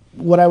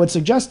 What I would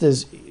suggest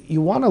is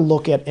you want to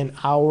look at an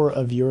hour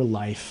of your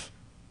life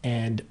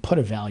and put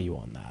a value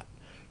on that,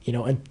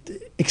 and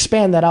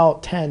expand that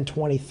out 10,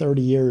 20,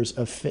 30 years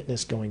of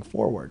fitness going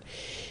forward.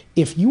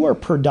 If you are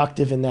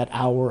productive in that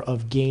hour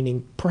of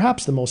gaining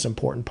perhaps the most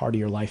important part of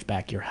your life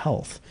back, your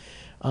health,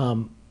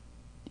 all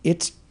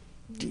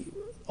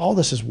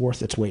this is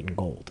worth its weight in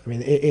gold. I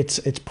mean, it's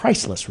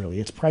priceless,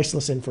 really. It's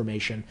priceless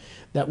information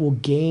that will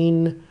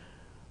give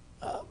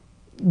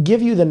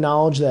you the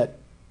knowledge that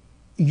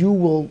you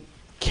will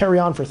carry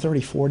on for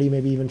 30, 40,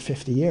 maybe even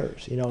 50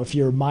 years. If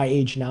you're my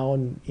age now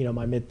and,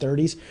 my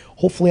mid-30s,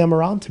 hopefully I'm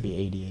around to be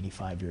 80,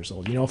 85 years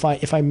old.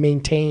 If I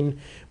maintain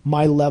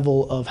my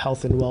level of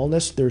health and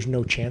wellness, there's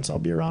no chance I'll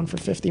be around for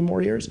 50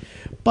 more years.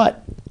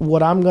 But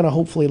what I'm going to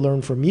hopefully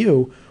learn from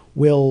you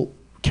will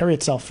carry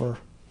itself for,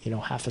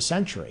 half a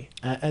century.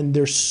 And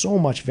there's so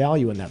much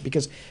value in that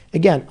because,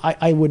 again,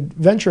 I would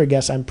venture a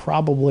guess I'm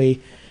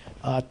probably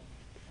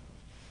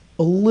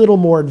a little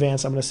more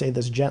advanced, I'm going to say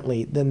this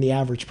gently, than the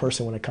average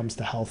person when it comes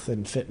to health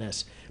and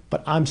fitness,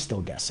 but I'm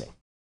still guessing.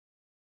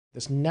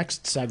 This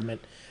next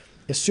segment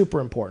is super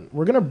important.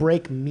 We're going to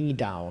break me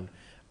down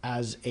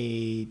as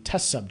a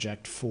test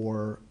subject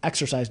for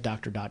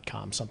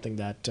exercisedoctor.com, something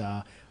that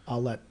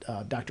I'll let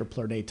Dr.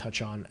 Plardey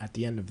touch on at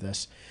the end of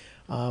this.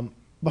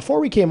 Before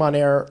we came on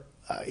air,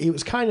 he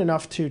was kind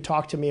enough to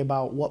talk to me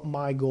about what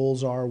my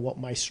goals are, what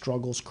my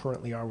struggles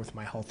currently are with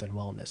my health and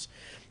wellness.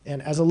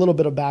 And as a little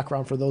bit of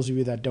background for those of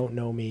you that don't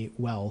know me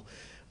well,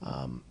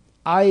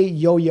 I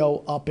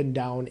yo-yo up and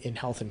down in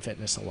health and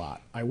fitness a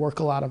lot. I work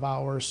a lot of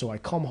hours, so I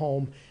come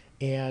home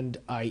and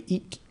I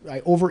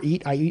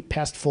overeat. I eat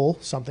past full,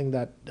 something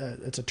that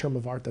it's a term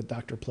of art that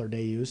Dr.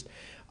 Plardey used.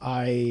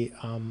 I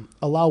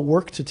allow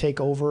work to take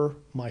over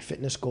my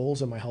fitness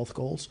goals and my health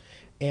goals.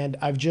 And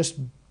I've just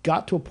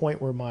got to a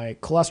point where my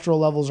cholesterol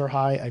levels are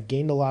high. I've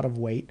gained a lot of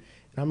weight.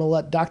 And I'm going to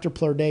let Dr.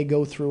 Plardey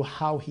go through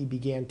how he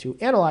began to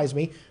analyze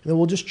me. And then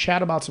we'll just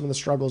chat about some of the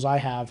struggles I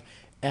have.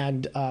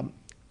 And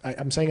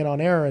I'm saying it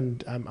on air,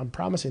 and I'm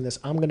promising this.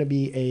 I'm going to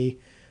be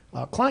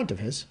a client of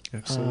his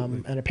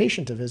and a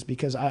patient of his,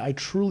 because I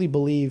truly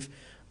believe,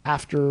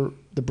 after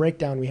the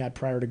breakdown we had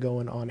prior to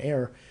going on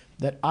air,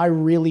 that I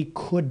really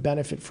could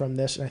benefit from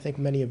this, and I think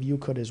many of you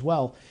could as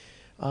well,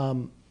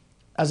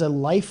 as a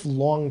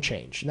lifelong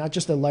change, not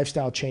just a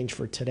lifestyle change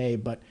for today.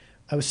 But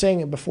I was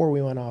saying it before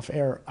we went off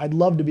air, I'd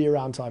love to be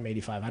around until I'm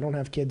 85. I don't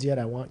have kids yet.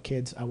 I want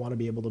kids. I want to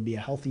be able to be a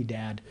healthy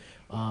dad,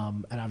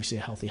 and obviously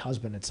a healthy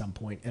husband at some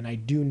point. And I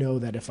do know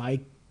that if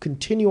I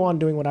continue on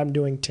doing what I'm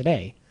doing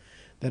today,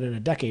 that in a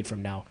decade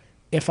from now,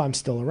 if I'm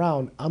still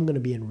around, I'm going to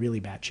be in really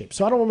bad shape.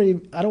 So I don't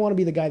want to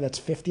be the guy that's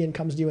 50 and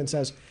comes to you and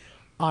says,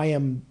 I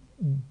am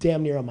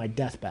damn near on my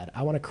deathbed.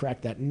 I want to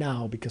correct that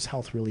now, because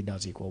health really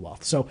does equal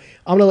wealth. So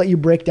I'm going to let you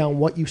break down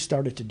what you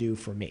started to do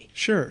for me.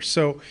 Sure.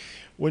 So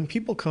when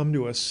people come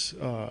to us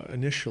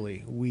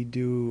initially, we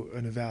do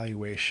an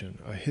evaluation,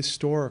 a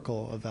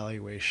historical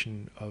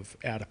evaluation of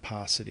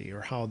adiposity,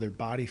 or how their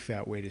body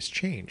fat weight has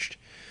changed.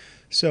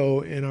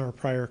 So in our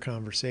prior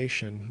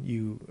conversation,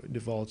 you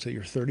divulged that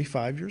you're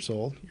 35 years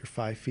old, you're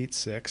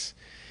 5'6".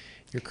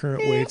 Your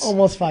current weight's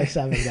almost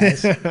 5'7",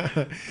 guys.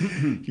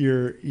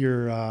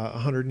 You're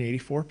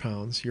 184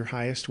 pounds. Your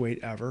highest weight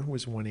ever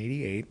was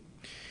 188.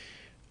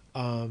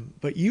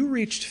 But you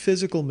reached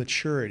physical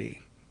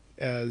maturity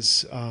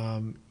as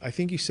I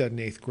think you said in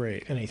 8th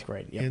grade. In 8th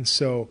grade, yeah. And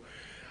so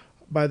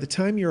by the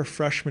time you're a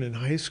freshman in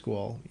high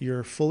school,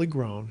 you're fully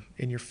grown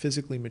and you're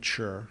physically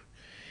mature,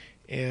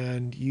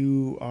 and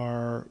you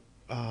are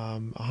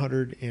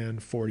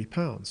 140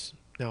 pounds.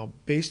 Now,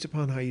 based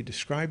upon how you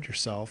described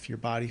yourself, your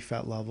body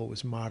fat level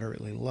was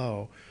moderately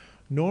low.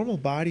 Normal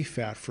body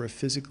fat for a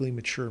physically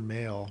mature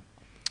male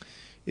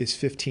is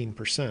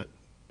 15%.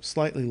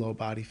 Slightly low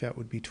body fat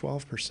would be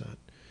 12%.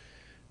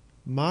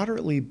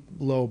 Moderately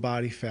low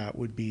body fat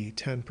would be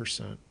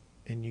 10%,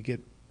 and you get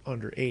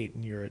under 8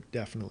 and you're at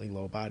definitely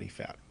low body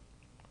fat.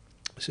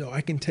 So I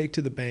can take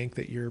to the bank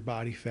that your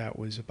body fat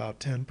was about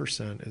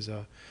 10% as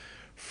a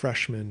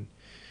freshman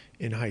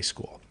in high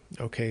school.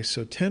 Okay,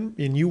 so 10,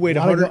 and you weighed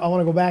 100. I want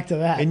to go back to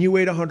that. And you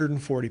weighed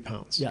 140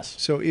 pounds. Yes.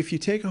 So if you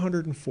take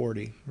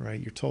 140, right,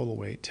 your total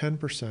weight,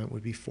 10%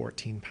 would be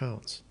 14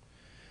 pounds.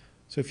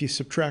 So if you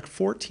subtract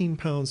 14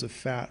 pounds of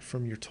fat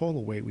from your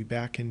total weight, we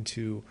back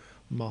into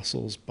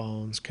muscles,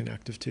 bones,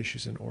 connective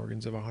tissues, and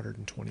organs of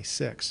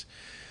 126.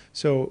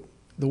 So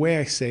the way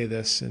I say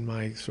this in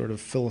my sort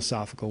of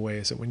philosophical way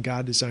is that when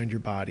God designed your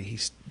body, He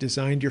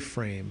designed your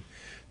frame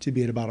to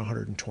be at about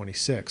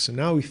 126. So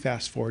now we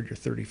fast forward, you're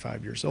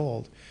 35 years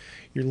old.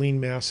 Your lean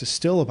mass is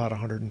still about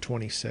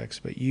 126,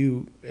 but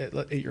you,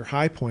 at your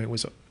high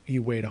point,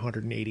 you weighed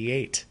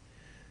 188.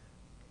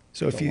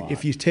 So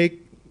if you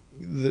take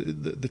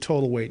the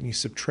total weight and you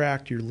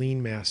subtract your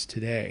lean mass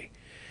today,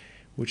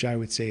 which I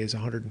would say is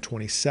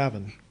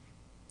 127,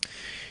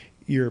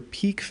 your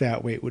peak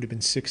fat weight would have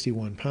been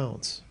 61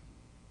 pounds.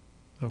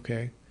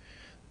 Okay?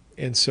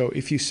 And so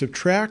if you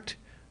subtract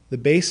the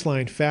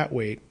baseline fat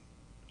weight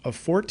of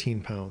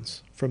 14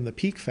 pounds from the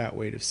peak fat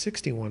weight of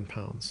 61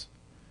 pounds,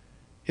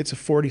 it's a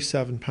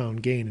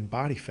 47-pound gain in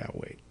body fat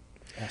weight.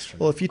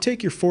 Well, if you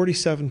take your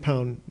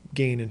 47-pound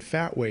gain in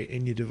fat weight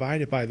and you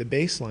divide it by the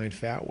baseline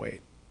fat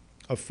weight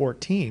of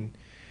 14,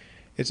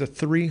 it's a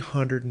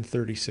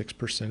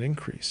 336%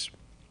 increase,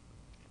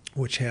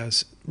 which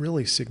has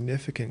really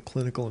significant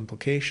clinical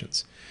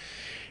implications.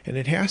 And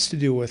it has to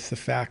do with the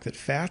fact that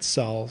fat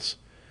cells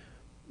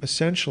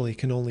essentially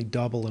can only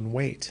double in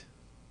weight.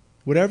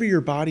 Whatever your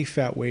body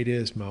fat weight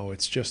is, Mo,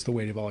 it's just the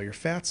weight of all your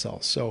fat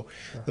cells. So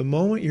the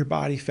moment your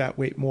body fat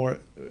weight more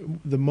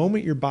than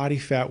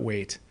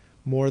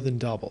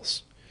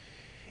doubles,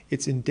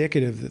 it's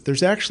indicative that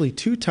there's actually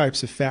two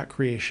types of fat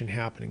creation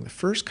happening. The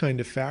first kind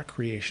of fat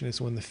creation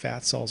is when the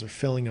fat cells are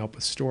filling up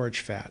with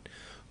storage fat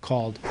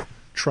called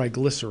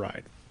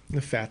triglyceride. The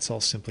fat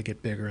cells simply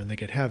get bigger and they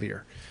get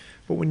heavier.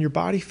 But when your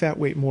body fat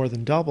weight more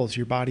than doubles,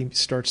 your body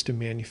starts to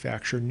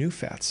manufacture new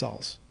fat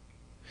cells.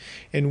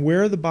 And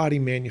where the body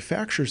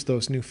manufactures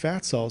those new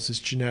fat cells is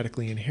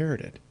genetically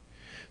inherited.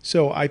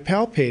 So I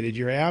palpated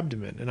your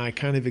abdomen and I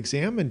kind of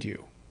examined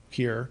you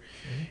here,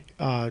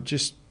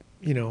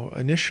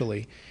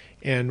 initially.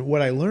 And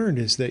what I learned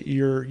is that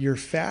your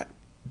fat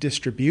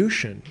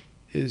distribution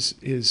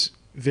is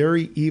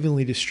very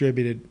evenly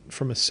distributed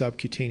from a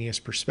subcutaneous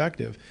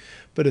perspective,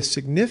 but a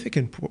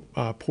significant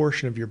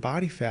portion of your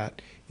body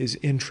fat is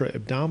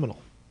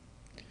intra-abdominal.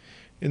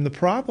 And the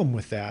problem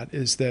with that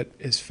is that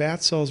as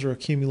fat cells are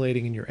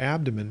accumulating in your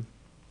abdomen,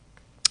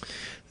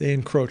 they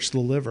encroach the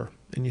liver,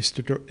 and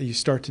you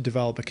start to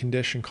develop a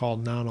condition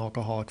called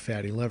non-alcoholic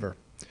fatty liver.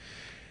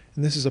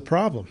 And this is a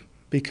problem,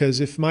 because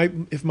if my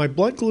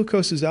blood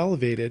glucose is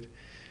elevated,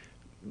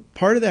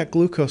 part of that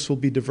glucose will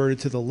be diverted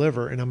to the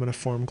liver, and I'm going to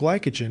form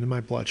glycogen, and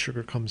my blood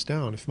sugar comes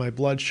down. If my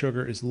blood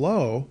sugar is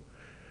low,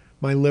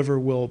 my liver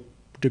will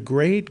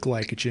degrade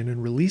glycogen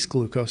and release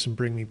glucose and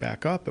bring me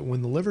back up. But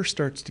when the liver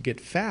starts to get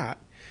fat,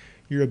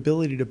 your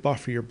ability to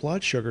buffer your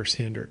blood sugar is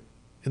hindered.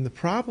 And the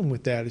problem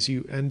with that is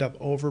you end up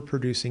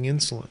overproducing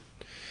insulin.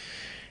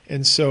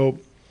 And so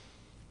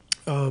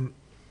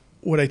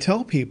what I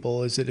tell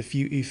people is that if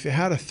you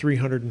had a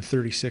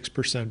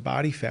 336%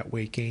 body fat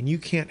weight gain, you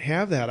can't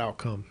have that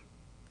outcome.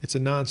 It's a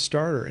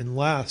non-starter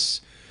unless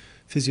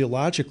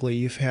physiologically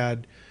you've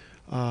had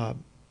a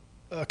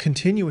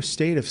continuous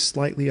state of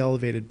slightly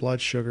elevated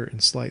blood sugar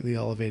and slightly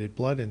elevated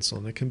blood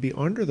insulin. It can be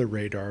under the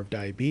radar of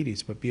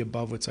diabetes, but be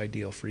above what's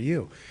ideal for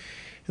you.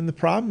 And the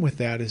problem with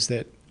that is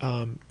that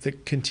the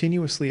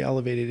continuously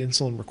elevated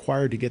insulin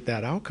required to get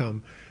that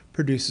outcome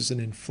produces an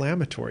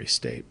inflammatory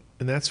state.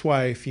 And that's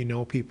why if you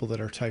know people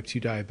that are type 2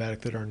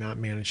 diabetic that are not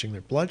managing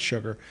their blood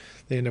sugar,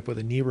 they end up with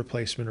a knee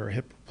replacement or a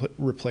hip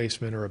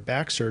replacement or a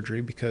back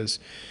surgery because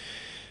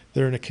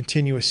they're in a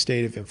continuous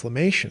state of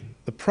inflammation.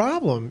 The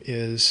problem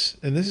is,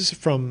 and this is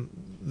from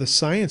the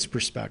science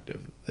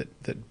perspective,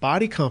 that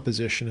body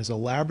composition as a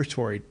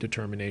laboratory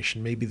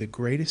determination may be the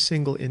greatest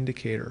single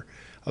indicator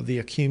of the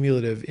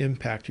accumulative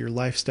impact your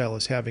lifestyle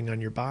is having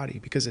on your body,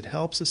 because it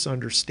helps us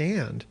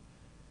understand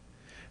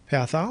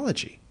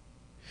pathology.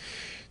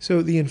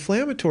 So the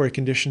inflammatory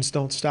conditions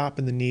don't stop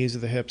in the knees or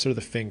the hips or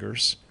the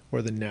fingers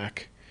or the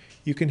neck.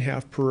 You can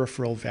have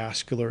peripheral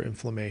vascular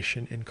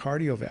inflammation and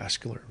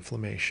cardiovascular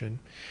inflammation.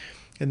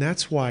 And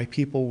that's why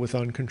people with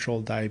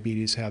uncontrolled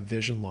diabetes have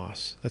vision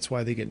loss. That's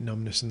why they get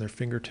numbness in their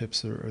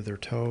fingertips or their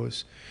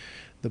toes.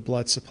 The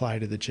blood supply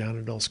to the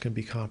genitals can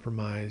be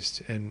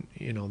compromised. And,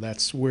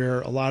 that's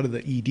where a lot of the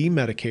ED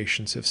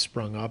medications have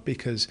sprung up,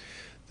 because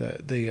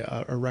the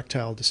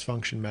erectile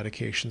dysfunction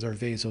medications are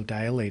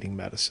vasodilating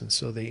medicines.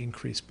 So they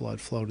increase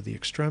blood flow to the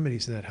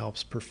extremities, and that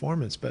helps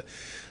performance. But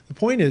the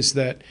point is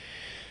that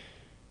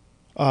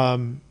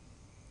when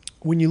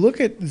you look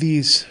at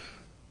these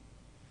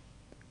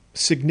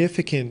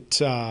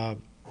significant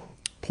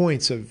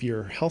points of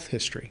your health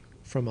history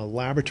from a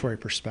laboratory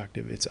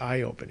perspective, it's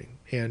eye-opening.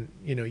 And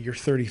you're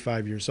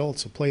 35 years old,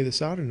 so play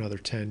this out another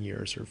 10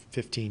 years or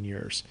 15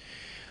 years,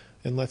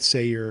 and let's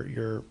say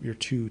you're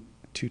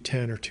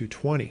 210 or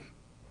 220,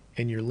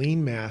 and your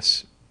lean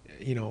mass,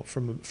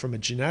 from a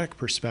genetic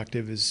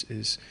perspective,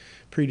 is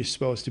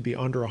predisposed to be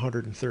under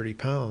 130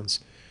 pounds.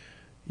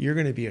 You're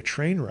going to be a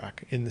train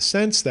wreck, in the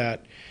sense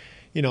that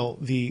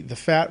the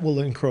fat will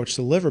encroach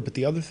the liver. But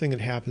the other thing that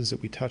happens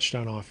that we touched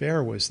on off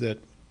air was that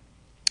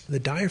the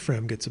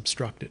diaphragm gets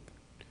obstructed.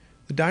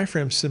 The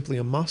diaphragm is simply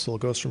a muscle.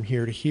 It goes from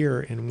here to here,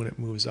 and when it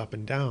moves up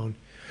and down,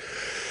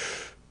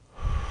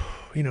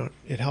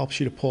 it helps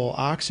you to pull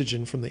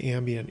oxygen from the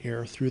ambient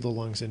air through the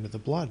lungs into the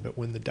blood. But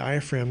when the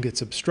diaphragm gets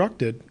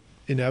obstructed,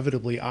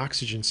 inevitably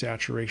oxygen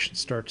saturation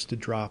starts to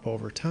drop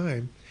over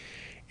time.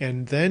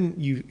 And then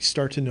you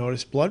start to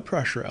notice blood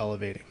pressure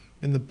elevating.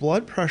 And the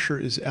blood pressure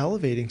is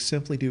elevating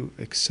simply to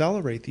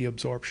accelerate the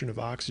absorption of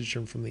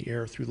oxygen from the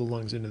air through the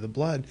lungs into the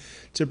blood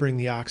to bring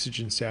the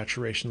oxygen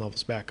saturation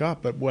levels back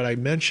up. But what I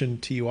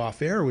mentioned to you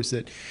off air was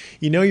that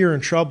you're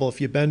in trouble if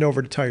you bend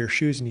over to tie your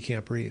shoes and you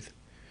can't breathe.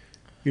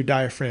 Your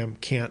diaphragm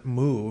can't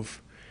move.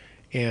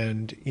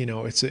 And,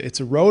 it's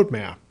a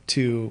roadmap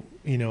to,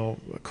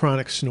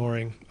 chronic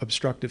snoring,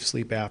 obstructive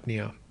sleep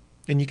apnea.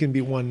 And you can be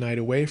one night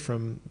away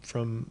from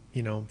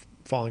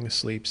falling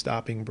asleep,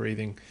 stopping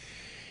breathing.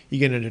 You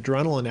get an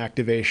adrenaline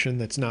activation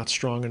that's not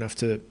strong enough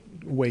to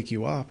wake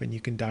you up, and you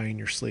can die in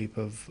your sleep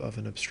of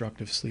an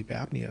obstructive sleep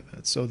apnea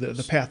event. So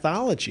the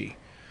pathology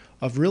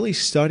of really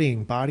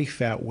studying body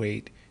fat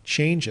weight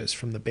changes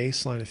from the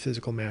baseline of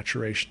physical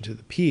maturation to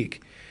the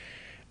peak,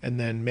 and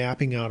then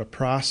mapping out a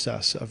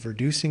process of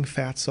reducing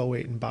fat cell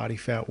weight and body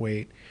fat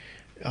weight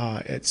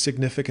at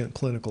significant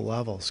clinical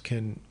levels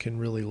can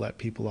really let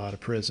people out of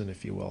prison,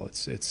 if you will.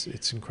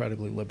 It's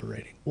incredibly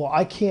liberating. Well,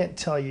 I can't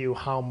tell you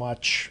how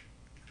much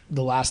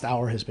the last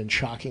hour has been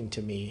shocking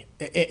to me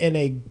in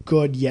a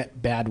good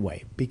yet bad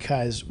way,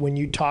 because when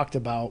you talked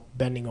about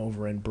bending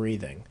over and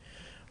breathing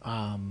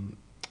and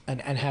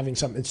having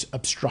some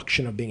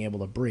obstruction of being able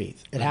to breathe,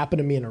 it happened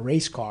to me in a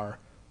race car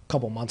a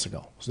couple months ago.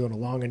 I was doing a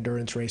long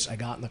endurance race. I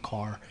got in the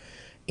car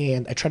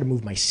and I tried to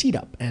move my seat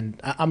up, and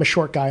I'm a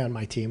short guy on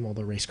my team. All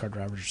the race car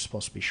drivers are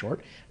supposed to be short.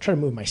 I tried to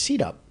move my seat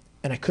up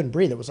and I couldn't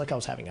breathe. It was like I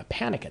was having a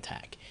panic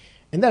attack,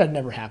 and that had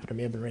never happened to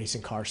me. I've been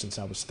racing cars since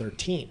I was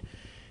 13.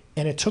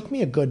 And it took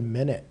me a good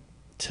minute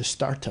to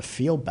start to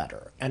feel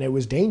better. And it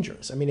was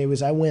dangerous. I mean,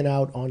 I went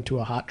out onto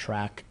a hot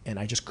track and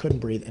I just couldn't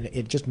breathe, and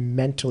it just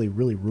mentally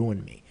really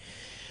ruined me.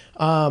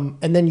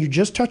 And then you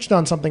just touched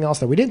on something else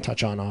that we didn't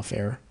touch on off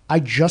air. I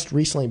just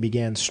recently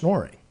began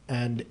snoring,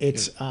 and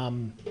it's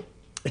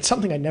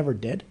something I never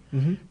did.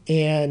 Mm-hmm.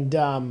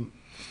 And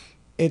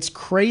it's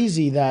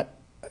crazy that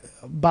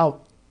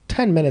about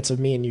 10 minutes of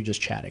me and you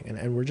just chatting,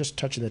 and we're just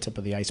touching the tip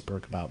of the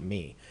iceberg about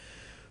me.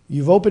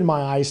 You've opened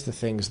my eyes to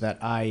things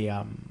that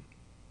I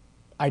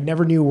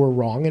never knew were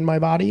wrong in my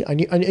body. I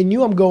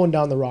knew I'm going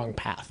down the wrong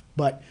path,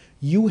 but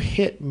you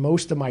hit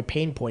most of my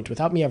pain points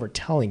without me ever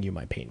telling you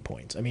my pain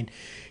points. I mean,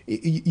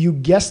 you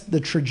guessed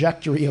the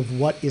trajectory of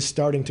what is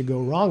starting to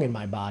go wrong in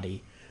my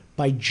body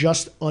by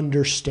just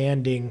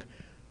understanding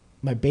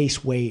my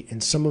base weight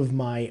and some of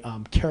my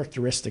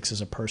characteristics as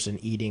a person,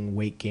 eating,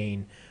 weight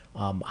gain,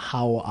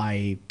 how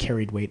I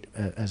carried weight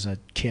as a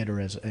kid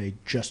or as a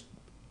just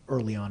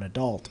early on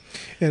adult.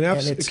 And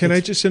can I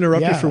just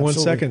interrupt you for 1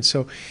 absolutely. second?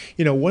 So,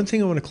 one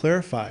thing I want to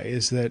clarify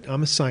is that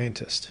I'm a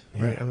scientist,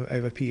 right? I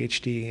have a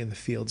PhD in the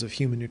fields of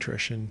human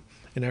nutrition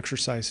and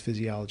exercise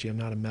physiology. I'm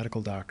not a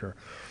medical doctor.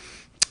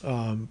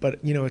 But,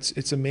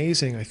 it's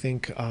amazing. I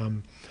think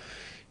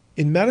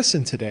in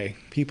medicine today,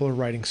 people are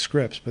writing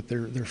scripts, but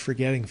they're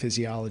forgetting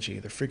physiology.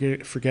 They're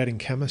forgetting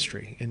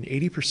chemistry. And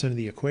 80% of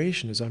the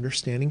equation is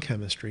understanding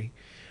chemistry,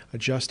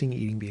 adjusting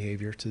eating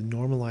behavior to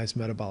normalize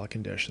metabolic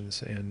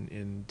conditions,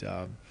 and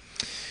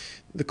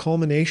the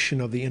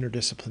culmination of the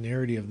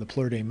interdisciplinarity of the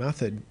Plur Day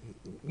method,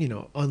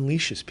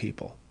 unleashes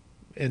people.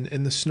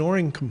 And the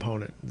snoring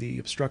component, the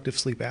obstructive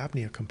sleep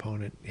apnea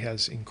component,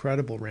 has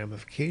incredible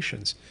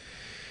ramifications.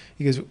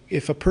 Because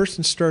if a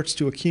person starts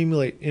to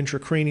accumulate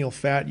intracranial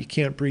fat, you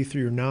can't breathe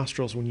through your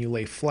nostrils when you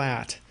lay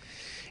flat,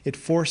 it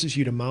forces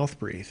you to mouth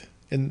breathe.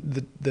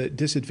 And the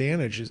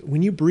disadvantage is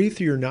when you breathe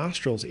through your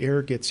nostrils,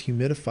 air gets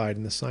humidified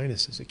in the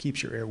sinuses. It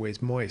keeps your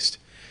airways moist.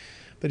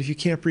 But if you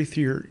can't breathe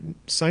through your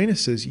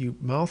sinuses, you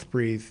mouth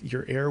breathe,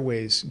 your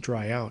airways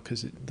dry out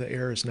because the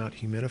air is not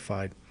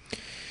humidified.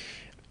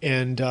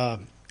 And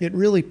it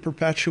really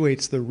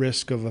perpetuates the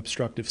risk of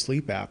obstructive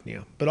sleep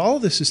apnea. But all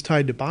of this is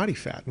tied to body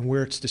fat and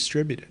where it's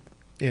distributed.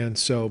 And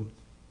so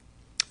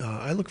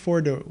I look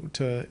forward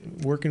to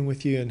working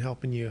with you and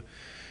helping you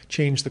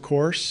change the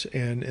course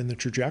and the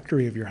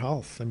trajectory of your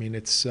health. I mean,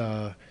 it's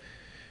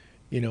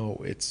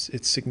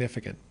it's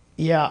significant.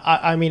 Yeah,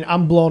 I mean,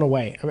 I'm blown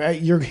away. I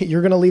mean, you're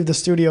going to leave the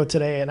studio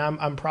today, and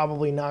I'm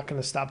probably not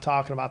going to stop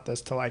talking about this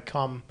till I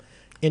come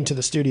into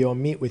the studio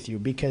and meet with you,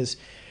 because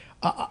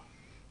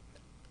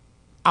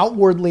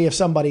outwardly, if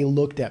somebody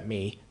looked at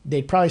me,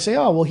 they'd probably say,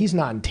 oh, well, he's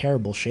not in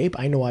terrible shape.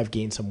 I know I've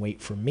gained some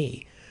weight from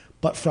me.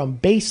 But from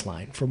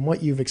baseline, from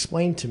what you've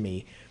explained to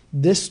me,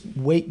 this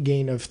weight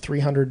gain of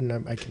 300,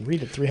 and I can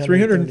read it,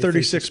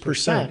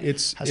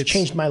 336%. Has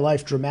changed my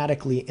life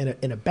dramatically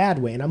in a bad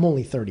way, and I'm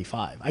only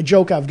 35. I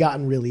joke I've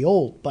gotten really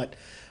old, but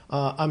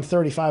I'm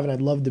 35, and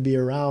I'd love to be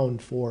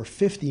around for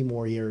 50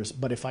 more years.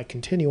 But if I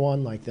continue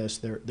on like this,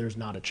 there's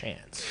not a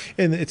chance.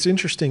 And it's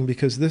interesting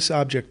because this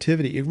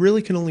objectivity, it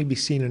really can only be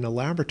seen in a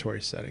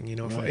laboratory setting.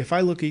 If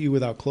I look at you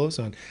without clothes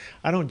on,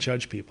 I don't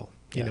judge people.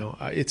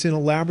 It's in a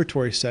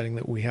laboratory setting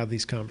that we have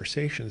these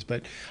conversations,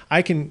 but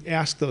I can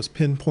ask those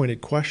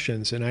pinpointed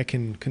questions and I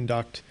can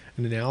conduct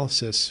an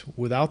analysis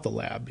without the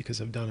lab because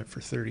I've done it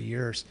for 30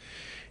 years.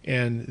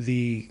 And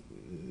the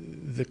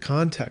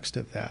context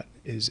of that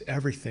is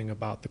everything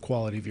about the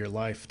quality of your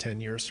life 10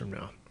 years from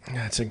now.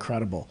 That's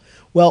incredible.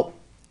 Well,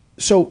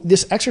 so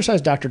this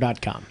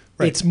exercisedoctor.com,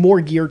 right, it's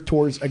more geared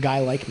towards a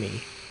guy like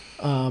me,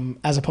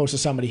 as opposed to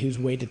somebody who's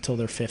waited till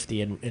they're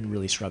 50 and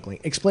really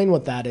struggling. Explain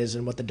what that is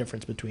and what the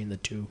difference between the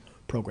two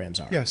programs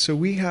are. Yeah, so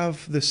we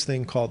have this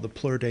thing called the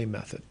Plur Day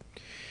method,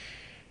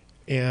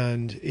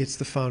 and it's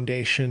the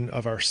foundation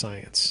of our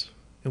science.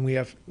 And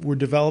we're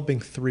developing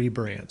 3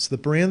 brands. The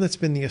brand that's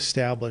been the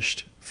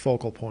established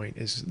focal point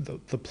is the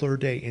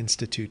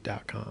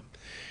PlurDayInstitute.com.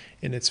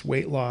 And it's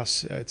weight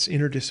loss, it's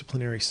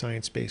interdisciplinary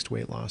science-based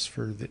weight loss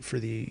for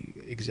the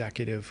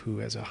executive who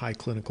has a high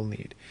clinical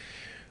need.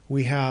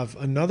 We have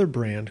another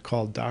brand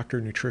called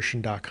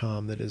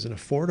DrNutrition.com that is an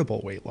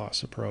affordable weight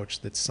loss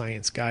approach that's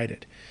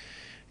science-guided.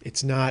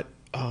 It's not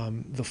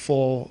the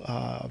full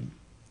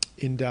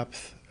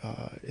in-depth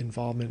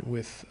involvement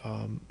with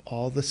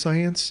all the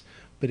science,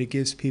 but it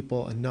gives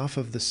people enough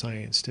of the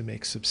science to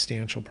make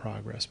substantial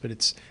progress. But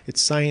it's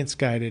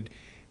science-guided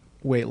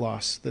weight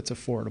loss that's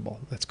affordable.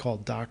 That's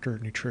called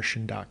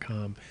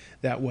DrNutrition.com.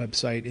 That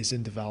website is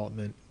in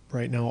development.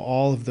 Right now,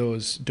 all of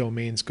those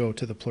domains go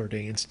to the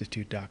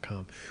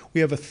PlurDayInstitute.com.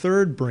 We have a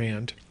third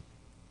brand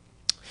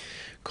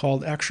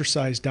called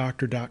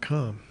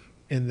ExerciseDoctor.com.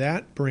 And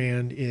that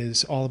brand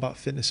is all about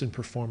fitness and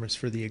performance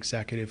for the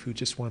executive who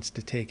just wants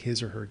to take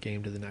his or her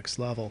game to the next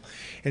level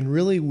and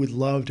really would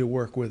love to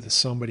work with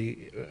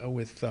somebody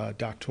with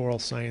doctoral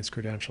science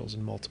credentials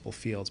in multiple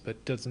fields,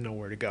 but doesn't know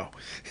where to go.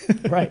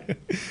 Right.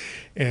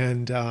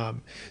 And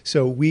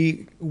so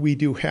we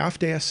do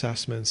half-day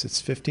assessments.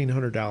 It's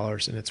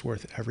 $1,500, and it's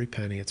worth every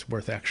penny. It's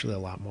worth actually a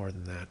lot more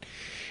than that.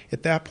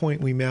 At that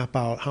point, we map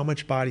out how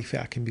much body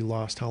fat can be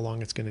lost, how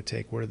long it's going to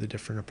take, what are the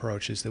different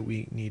approaches that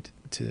we need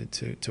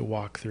to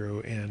walk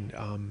through, and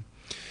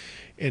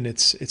and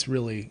it's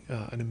really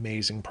an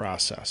amazing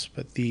process.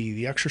 But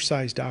the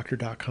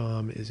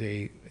exercisedoctor.com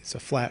it's a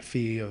flat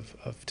fee of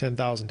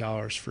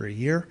 $10,000 for a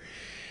year,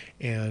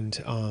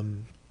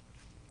 and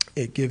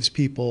it gives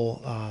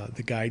people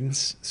the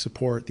guidance,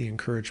 support, the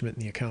encouragement,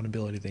 and the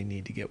accountability they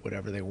need to get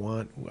whatever they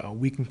want.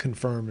 We can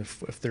confirm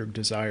if their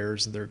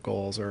desires, their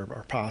goals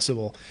are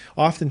possible.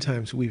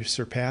 Oftentimes, we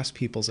surpass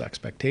people's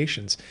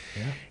expectations.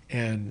 Yeah.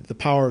 And the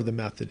power of the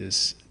method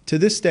is, to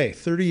this day,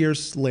 30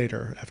 years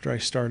later, after I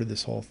started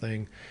this whole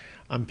thing,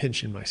 I'm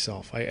pinching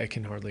myself. I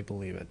can hardly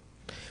believe it.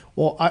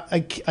 Well,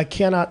 I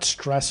cannot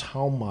stress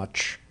how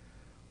much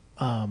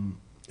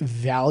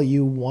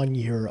value 1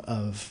 year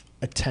of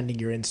attending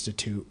your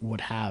institute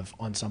would have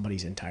on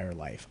somebody's entire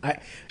life.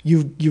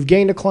 You've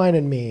gained a client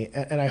in me,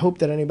 and I hope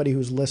that anybody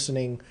who's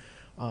listening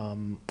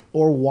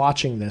or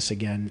watching this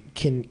again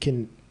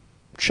can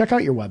check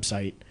out your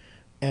website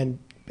and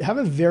have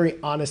a very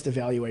honest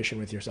evaluation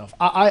with yourself.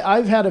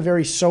 I've had a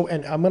very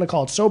and I'm going to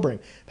call it sobering.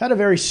 I've had a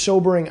very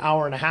sobering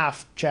hour and a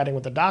half chatting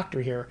with the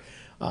doctor here.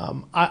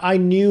 I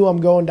knew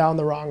I'm going down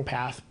the wrong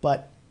path,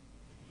 but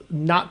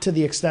not to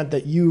the extent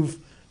that you've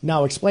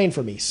now explained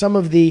for me. Some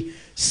of the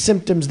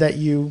symptoms that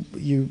you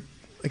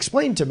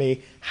explained to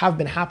me have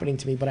been happening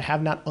to me, but I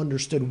have not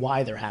understood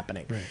why they're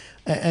happening. Right.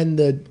 And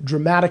the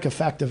dramatic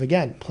effect of,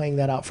 again, playing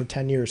that out for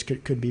 10 years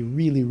could be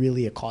really,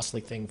 really a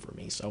costly thing for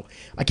me. So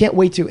I can't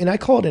wait to, and I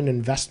call it an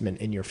investment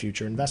in your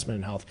future, investment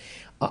in health.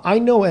 I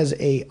know as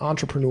a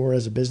entrepreneur,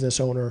 as a business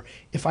owner,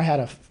 if I had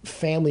a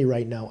family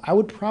right now, I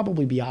would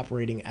probably be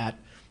operating at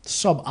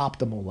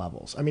suboptimal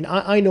levels. I mean,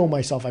 I know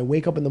myself. I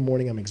wake up in the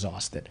morning, I'm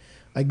exhausted.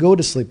 I go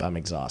to sleep, I'm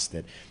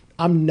exhausted.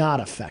 I'm not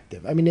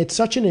effective. I mean, it's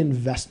such an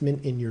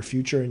investment in your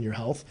future and your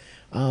health.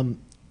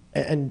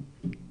 And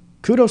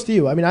kudos to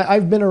you. I mean,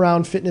 I've been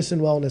around fitness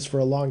and wellness for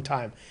a long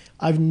time.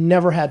 I've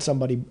never had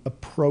somebody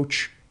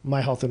approach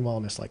my health and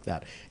wellness like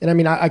that. And I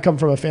mean, I come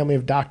from a family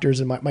of doctors,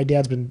 and my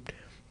dad's been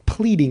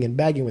pleading and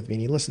begging with me,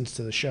 and he listens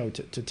to the show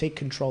to take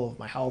control of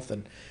my health.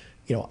 And,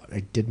 you know, I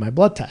did my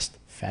blood test.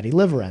 Fatty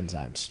liver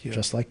enzymes,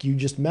 just like you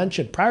just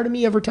mentioned, prior to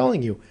me ever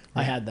telling you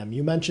I had them.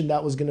 You mentioned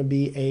that was going to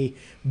be a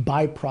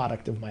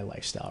byproduct of my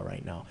lifestyle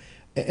right now.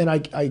 And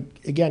I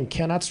again,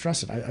 cannot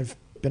stress it. I've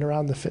been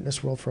around the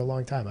fitness world for a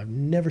long time. I've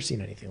never seen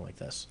anything like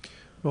this.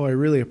 Well, I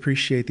really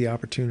appreciate the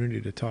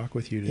opportunity to talk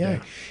with you today.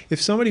 Yeah. If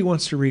somebody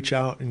wants to reach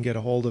out and get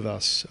a hold of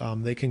us,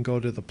 they can go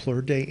to the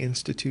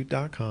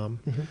PlurDayInstitute.com,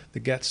 the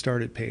Get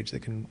Started page. They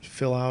can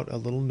fill out a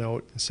little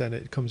note and send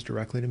it. It comes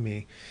directly to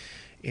me.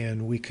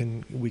 And we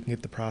can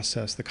get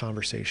the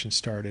conversation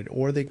started.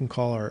 Or they can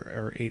call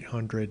our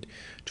 800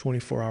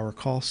 24-hour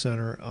call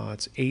center.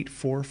 It's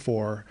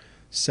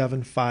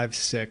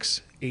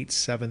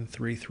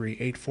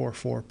 844-756-8733.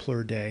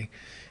 844-PLUR-DAY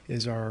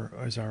is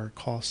our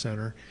call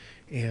center.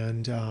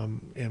 And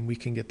we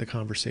can get the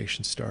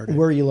conversation started.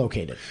 Where are you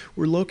located?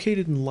 We're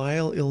located in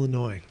Lisle,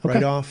 Illinois,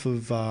 right off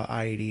of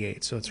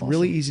I-88. So it's awesome.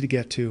 Really easy to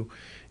get to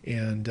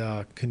and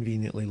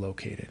conveniently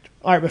located.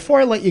 All right,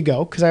 before I let you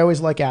go, because I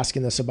always like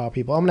asking this about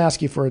people, I'm going to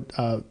ask you for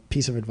a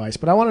piece of advice,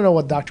 but I want to know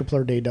what Dr.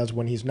 Plur-Day does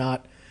when he's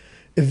not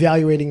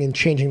evaluating and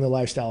changing the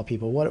lifestyle of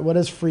people. What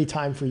does free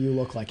time for you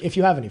look like, if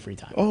you have any free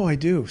time? Oh, I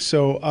do.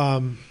 So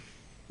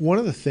one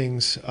of the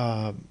things,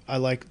 I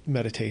like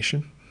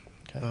meditation.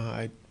 Okay.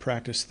 I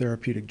practice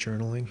therapeutic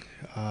journaling,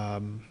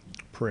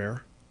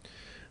 prayer.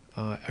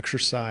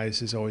 Exercise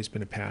has always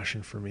been a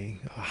passion for me.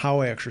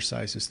 How I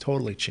exercise has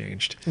totally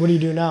changed. What do you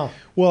do now?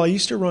 Well, I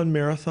used to run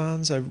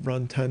marathons. I've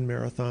run 10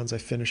 marathons. I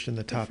finished in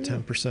the top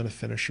 10% of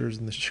finishers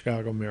in the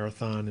Chicago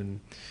Marathon, and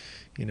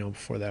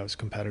before that I was a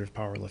competitive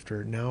power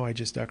lifter. Now I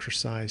just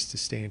exercise to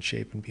stay in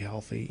shape and be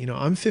healthy.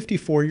 I'm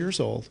 54 years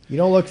old. You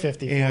don't look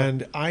 54.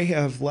 And I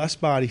have less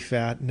body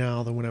fat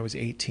now than when I was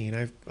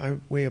 18. I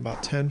weigh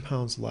about 10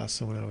 pounds less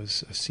than when I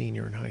was a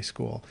senior in high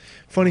school.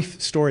 Funny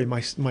story,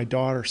 my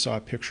daughter saw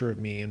a picture of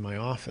me in my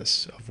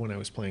office of when I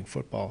was playing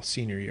football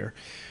senior year.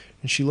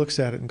 And she looks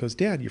at it and goes,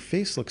 "Dad, your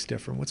face looks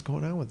different. What's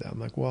going on with that?" I'm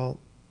like, "Well,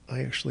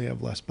 I actually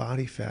have less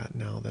body fat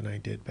now than I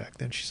did back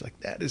then." She's like,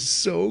 "That is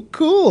so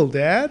cool,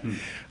 Dad."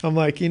 I'm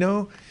like,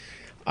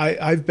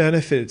 I've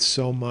benefited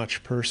so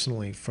much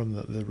personally from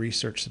the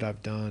research that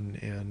I've done.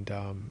 And,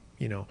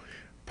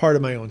 part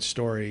of my own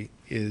story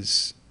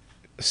is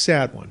a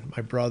sad one.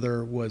 My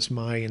brother was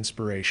my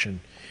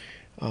inspiration.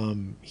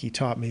 He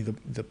taught me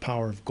the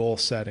power of goal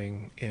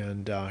setting,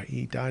 and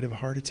he died of a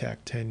heart attack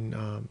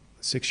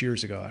 6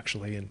 years ago,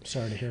 actually. And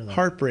sorry to hear that.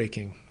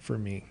 Heartbreaking for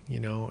me,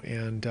 and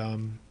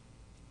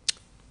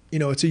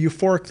it's a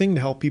euphoric thing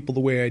to help people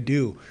the way I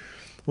do.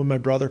 When my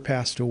brother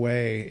passed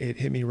away, it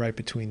hit me right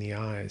between the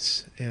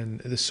eyes. And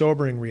the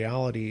sobering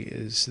reality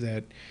is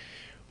that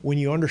when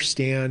you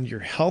understand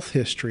your health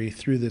history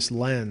through this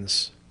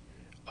lens,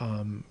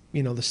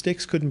 the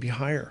stakes couldn't be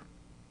higher.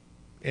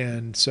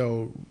 And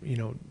so,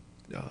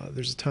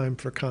 there's a time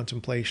for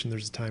contemplation,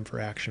 there's a time for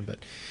action. But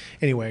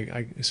anyway,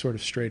 I sort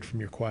of strayed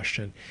from your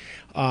question.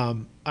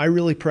 I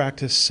really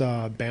practice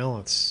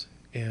balance,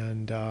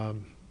 and I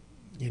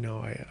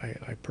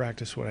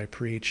practice what I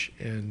preach,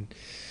 and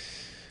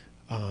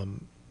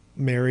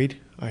Married.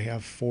 I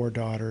have 4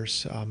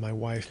 daughters. My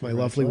wife, my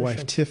lovely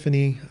wife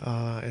Tiffany,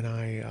 and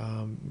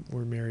I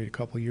were married a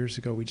couple years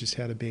ago. We just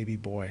had a baby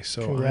boy.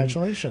 So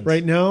congratulations!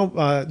 Right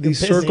now, these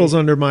circles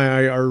under my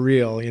eye are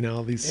real. You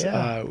know, these.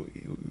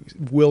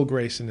 Will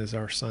Grayson is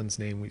our son's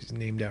name. He's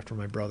named after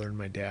my brother and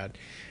my dad.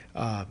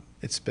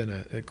 It's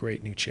been a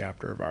great new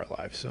chapter of our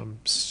lives. So I'm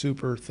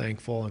super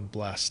thankful and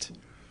blessed.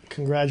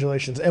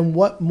 Congratulations! And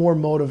what more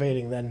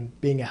motivating than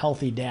being a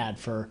healthy dad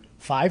for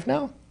 5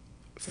 now?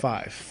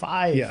 5.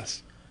 5.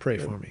 Yes. Pray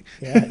for me.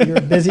 Yeah, you're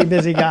a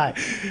busy guy.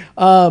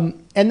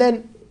 And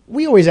then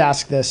we always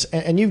ask this,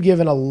 and you've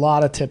given a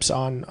lot of tips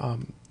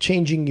on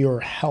changing your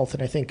health.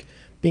 And I think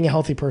being a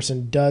healthy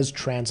person does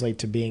translate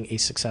to being a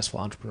successful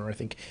entrepreneur. I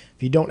think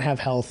if you don't have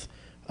health,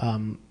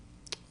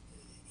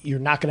 you're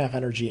not going to have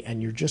energy,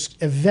 and you're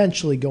just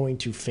eventually going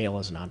to fail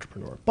as an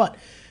entrepreneur. But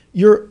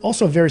you're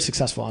also a very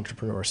successful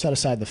entrepreneur. Set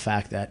aside the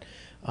fact that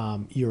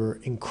you're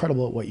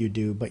incredible at what you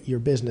do, but your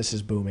business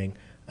is booming,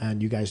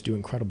 and you guys do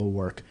incredible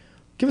work.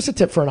 Give us a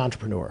tip for an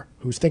entrepreneur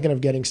who's thinking of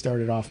getting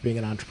started off being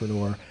an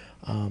entrepreneur.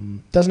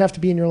 Doesn't have to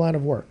be in your line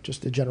of work,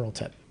 just a general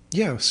tip.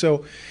 Yeah,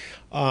 so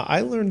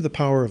I learned the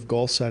power of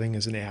goal setting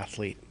as an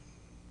athlete.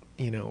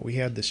 You know, we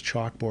had this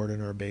chalkboard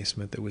in our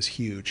basement that was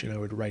huge, and I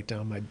would write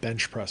down my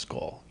bench press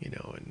goal, you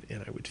know,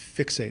 and I would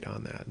fixate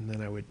on that, and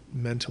then I would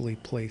mentally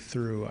play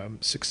through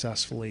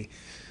successfully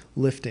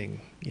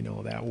lifting, you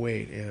know, that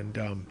weight.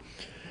 And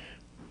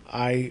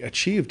I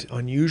achieved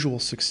unusual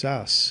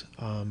success.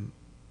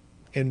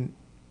 And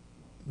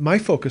my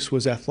focus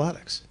was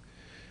athletics.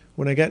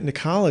 When I got into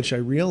college, I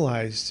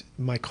realized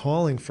my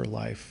calling for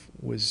life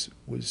was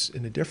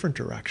in a different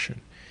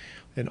direction.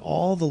 And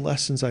all the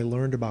lessons I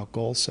learned about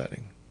goal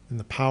setting and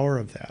the power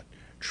of that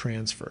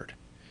transferred.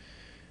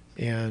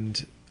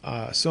 And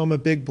so I'm a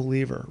big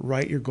believer.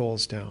 Write your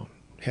goals down.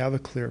 Have a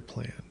clear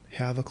plan.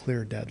 Have a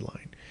clear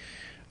deadline.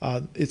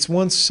 It's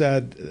once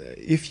said,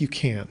 if you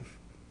can,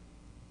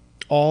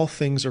 all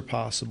things are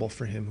possible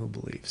for him who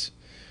believes.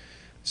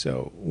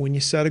 So when you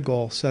set a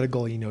goal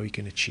you know you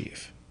can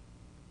achieve,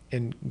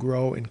 and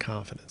grow in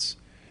confidence.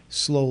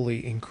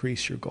 Slowly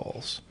increase your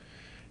goals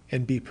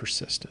and be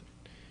persistent.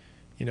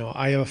 You know,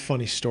 I have a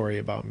funny story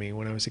about me.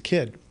 When I was a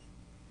kid,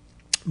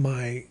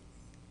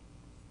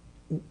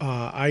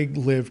 I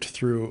lived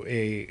through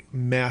a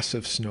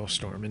massive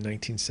snowstorm in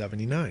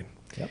 1979.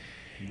 Yep.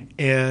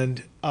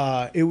 And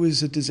it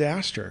was a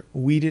disaster.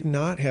 We did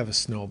not have a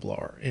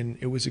snowblower, and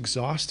it was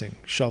exhausting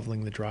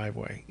shoveling the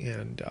driveway.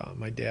 And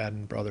my dad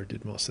and brother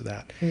did most of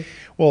that.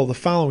 Well, the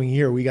following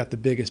year, we got the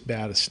biggest,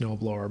 baddest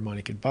snowblower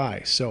money could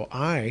buy. So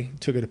I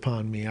took it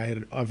upon me.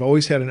 I've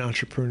always had an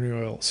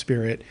entrepreneurial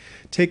spirit.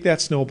 Take that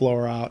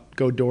snowblower out,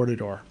 go door to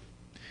door.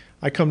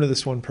 I come to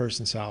this one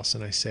person's house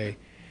and I say,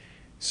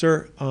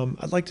 "Sir,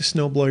 I'd like to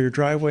snowblow your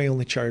driveway.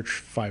 Only charge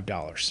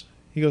 $5."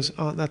 He goes,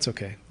 "Oh, that's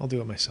okay. I'll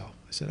do it myself."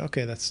 I said,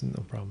 "Okay, that's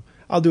no problem.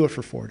 I'll do it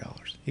for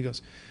 $4." He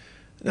goes,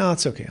 "No,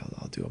 it's okay.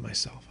 I'll do it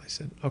myself." I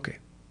said, "Okay,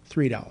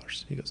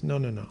 $3." He goes,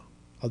 No.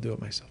 I'll do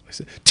it myself." I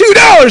said,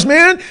 $2,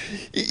 man.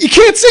 You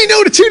can't say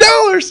no to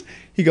 $2.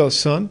 He goes,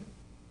 "Son,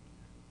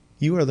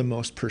 you are the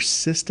most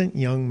persistent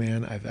young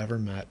man I've ever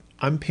met.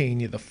 I'm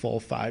paying you the full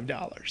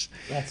 $5.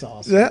 That's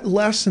awesome. That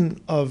lesson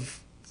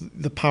of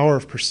the power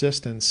of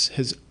persistence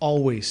has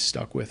always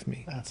stuck with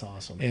me. That's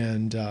awesome.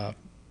 And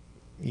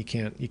you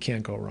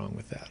can't go wrong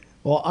with that.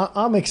 Well,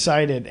 I'm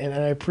excited, and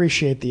I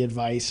appreciate the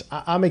advice.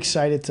 I'm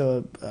excited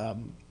to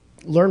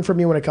learn from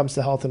you when it comes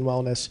to health and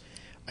wellness.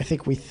 I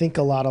think we think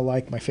a lot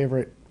alike. My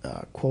favorite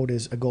quote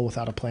is, "A goal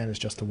without a plan is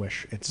just a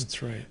wish."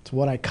 That's right. It's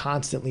what I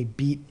constantly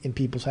beat in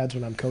people's heads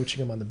when I'm coaching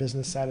them on the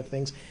business side of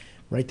things.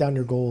 Write down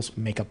your goals,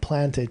 make a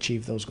plan to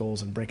achieve those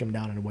goals, and break them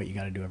down into what you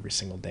got to do every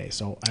single day.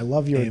 So I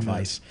love your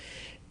advice.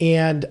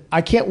 And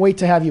I can't wait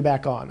to have you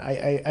back on.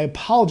 I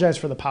apologize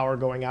for the power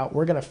going out.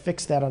 We're going to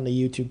fix that on the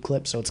YouTube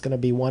clip, so it's going to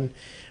be one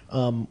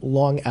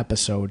long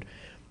episode.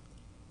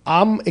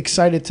 I'm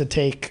excited to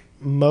take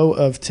Mo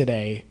of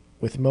today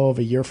with Mo of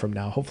a year from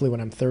now. Hopefully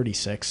when I'm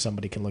 36,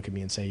 somebody can look at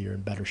me and say you're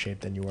in better shape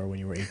than you were when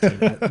you were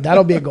 18.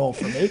 That'll be a goal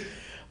for me.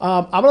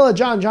 I'm going to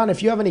let John,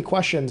 if you have any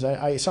questions,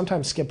 I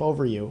sometimes skip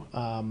over you.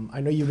 I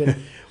know you've been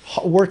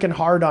working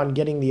hard on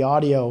getting the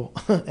audio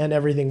and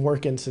everything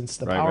working since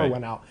the power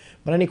went out.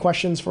 But any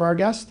questions for our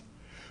guest?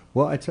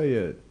 Well, I tell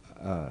you,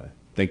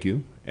 thank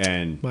you.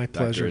 And my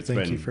pleasure.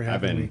 Thank you for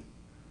having me.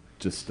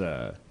 Just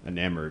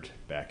enamored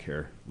back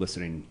here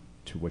listening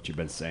to what you've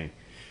been saying.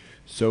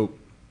 So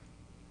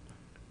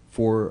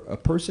for a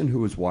person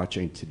who is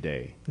watching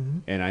today,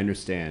 and I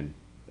understand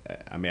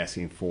I'm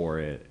asking for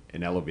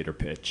an elevator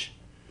pitch.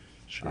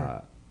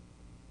 Sure.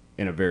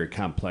 In a very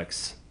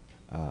complex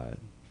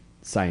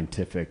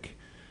scientific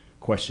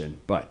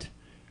question. But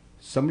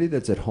somebody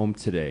that's at home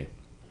today,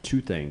 2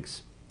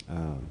 things.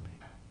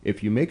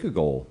 If you make a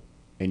goal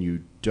and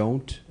you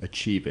don't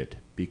achieve it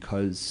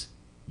because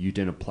you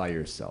didn't apply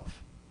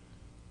yourself,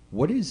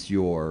 what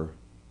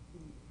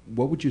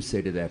would you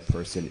say to that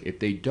person if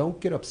they don't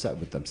get upset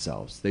with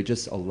themselves? They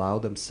just allow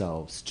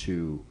themselves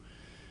to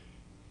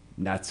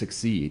not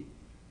succeed,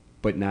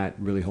 but not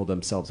really hold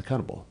themselves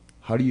accountable.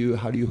 how do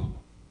you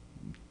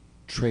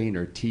train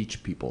or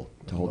teach people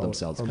to hold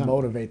themselves or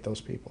accountable? motivate those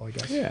people, I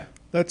guess. Yeah.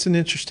 That's an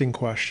interesting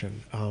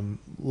question.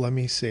 Let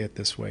me say it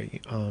this way.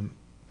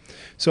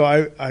 So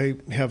I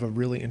have a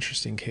really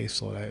interesting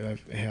caseload.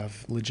 I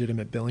have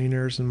legitimate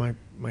billionaires in my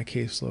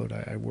caseload.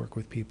 I work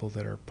with people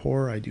that are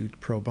poor. I do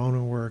pro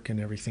bono work and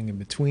everything in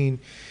between.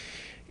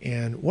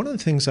 And one of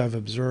the things I've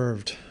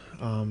observed,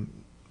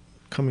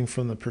 coming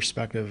from the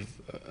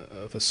perspective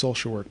of a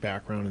social work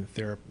background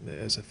and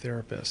as a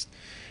therapist,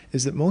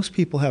 is that most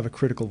people have a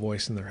critical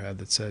voice in their head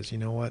that says, you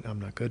know what,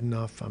 I'm not good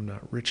enough, I'm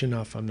not rich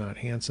enough, I'm not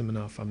handsome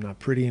enough, I'm not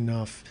pretty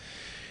enough,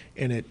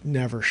 and it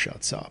never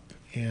shuts up.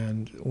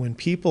 And when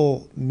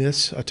people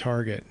miss a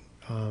target,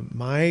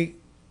 my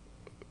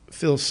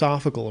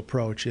philosophical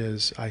approach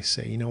is I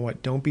say, you know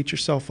what, don't beat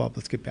yourself up,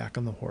 let's get back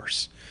on the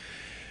horse.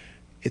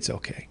 It's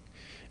okay.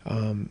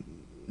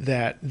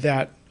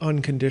 That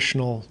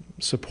unconditional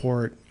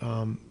support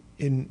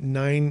in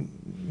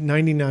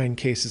 99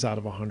 cases out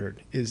of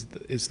 100 is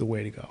the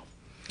way to go.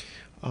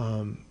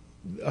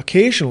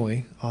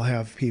 Occasionally, I'll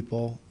have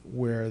people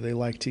where they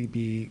like to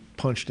be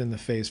punched in the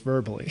face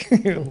verbally.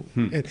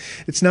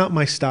 It's not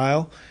my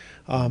style,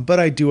 but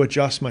I do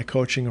adjust my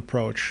coaching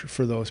approach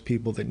for those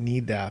people that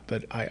need that.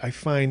 But I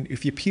find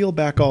if you peel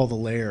back all the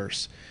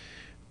layers,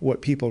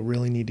 what people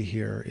really need to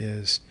hear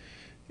is,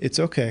 it's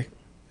okay.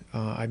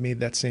 I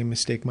made that same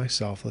mistake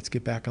myself. Let's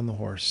get back on the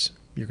horse.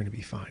 You're going to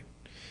be fine.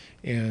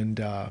 And,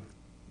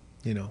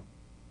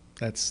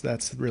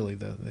 that's really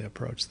the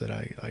approach that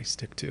I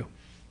stick to.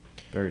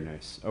 Very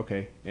nice.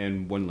 Okay.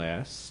 And one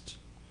last,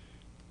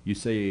 you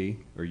said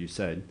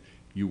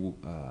you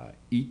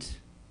eat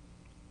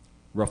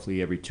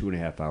roughly every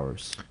 2.5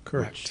 hours.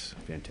 Correct.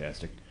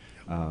 Fantastic.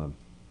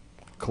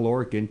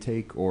 Caloric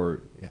intake,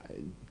 or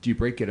do you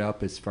break it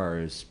up as far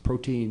as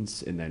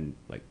proteins and then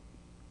like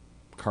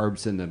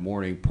carbs in the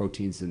morning,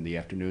 proteins in the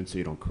afternoon, so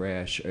you don't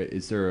crash?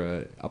 Is there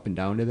a up and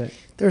down to that?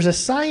 There's a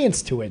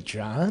science to it,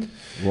 John.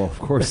 Well, of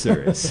course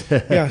there is.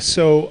 Yeah.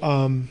 So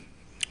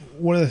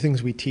one of the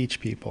things we teach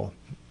people,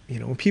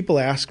 when people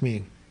ask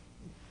me,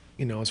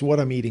 is what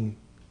I'm eating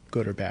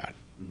good or bad?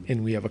 Mm-hmm.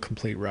 And we have a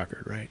complete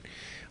record, right?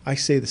 I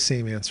say the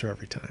same answer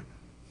every time.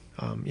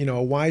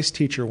 A wise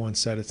teacher once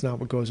said, it's not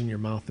what goes in your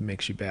mouth that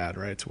makes you bad,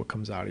 right? It's what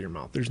comes out of your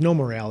mouth. There's no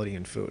morality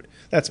in food.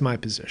 That's my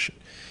position.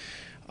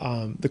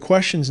 The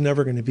question's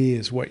never going to be,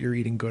 is what you're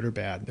eating good or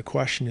bad? The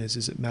question is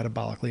it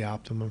metabolically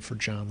optimum for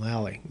John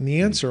Lally? And the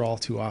answer all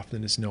too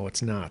often is no,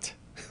 it's not.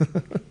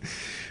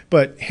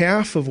 But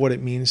half of what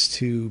it means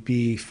to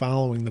be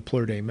following the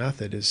Plur Day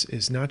method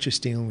is not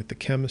just dealing with the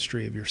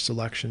chemistry of your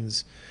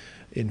selections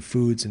in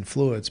foods and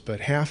fluids,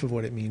 but half of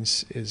what it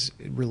means is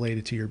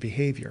related to your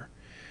behavior.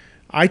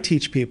 I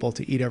teach people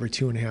to eat every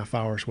 2.5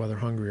 hours, whether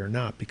hungry or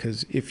not,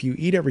 because if you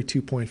eat every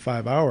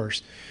 2.5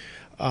 hours,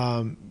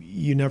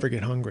 you never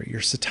get hungry.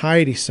 Your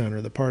satiety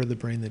center, the part of the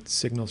brain that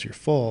signals you're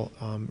full,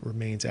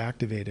 remains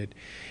activated.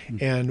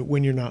 Mm-hmm. And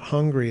when you're not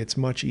hungry, it's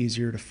much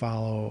easier to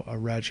follow a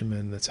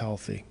regimen that's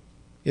healthy.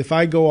 If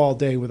I go all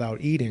day without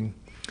eating,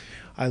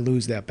 I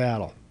lose that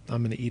battle.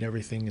 I'm going to eat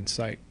everything in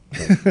sight.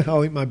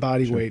 I'll eat my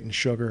body weight in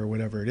sugar or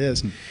whatever it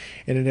is. Mm-hmm.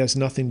 And it has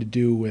nothing to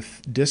do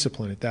with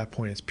discipline. At that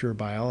point, it's pure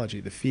biology.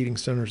 The feeding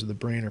centers of the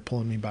brain are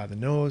pulling me by the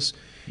nose,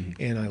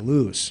 and I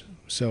lose.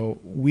 So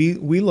we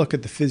look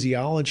at the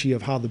physiology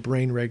of how the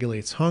brain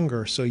regulates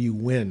hunger, so you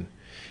win.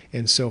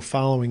 And so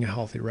following a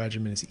healthy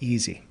regimen is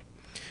easy.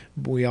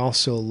 But we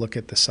also look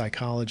at the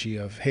psychology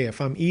of, hey,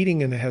 if I'm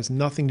eating and it has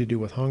nothing to do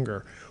with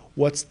hunger,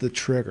 what's the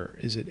trigger?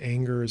 Is it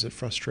anger? Is it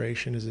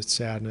frustration? Is it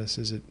sadness?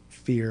 Is it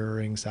fear or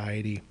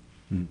anxiety?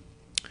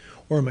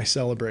 Or am I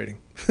celebrating?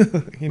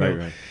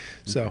 Right.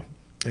 So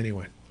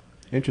anyway.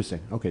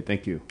 Interesting. Okay,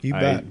 thank you. You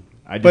bet.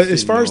 But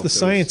as far as the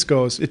science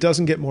goes, it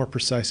doesn't get more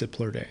precise at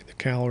Plur Day. The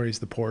calories,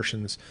 the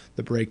portions,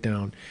 the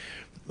breakdown.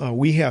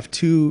 We have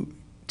 2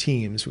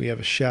 teams. We have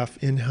a chef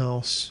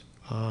in-house,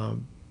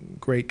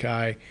 great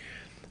guy,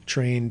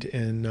 trained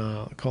in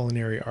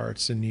culinary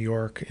arts in New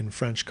York in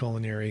French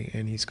culinary,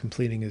 and he's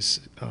completing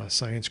his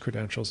science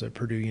credentials at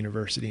Purdue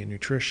University in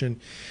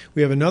nutrition.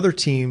 We have another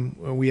team.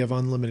 We have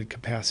unlimited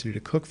capacity to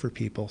cook for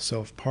people,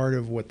 so if part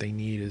of what they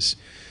need is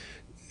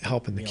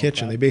help in the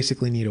kitchen, they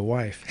basically need a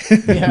wife.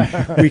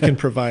 Yeah. We can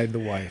provide the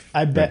wife.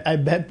 I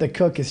bet the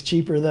cook is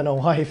cheaper than a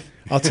wife.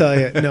 I'll tell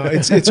you, no,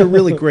 it's a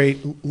really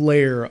great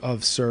layer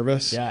of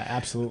service. Yeah,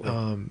 absolutely.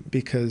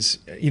 Because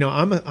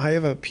I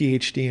have a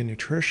PhD in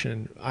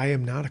nutrition. I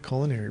am not a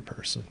culinary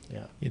person.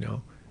 Yeah.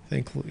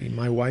 Thankfully,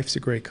 my wife's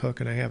a great cook,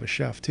 and I have a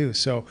chef too.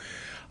 So,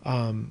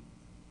 having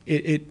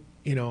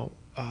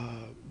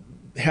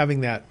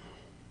that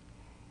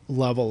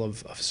level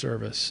of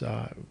service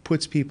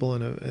puts people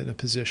in a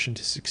position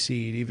to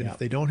succeed, even if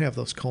they don't have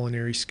those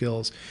culinary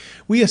skills.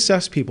 We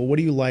assess people. What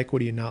do you like? What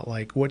do you not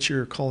like? What's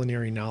your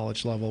culinary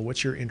knowledge level?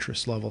 What's your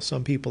interest level?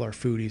 Some people are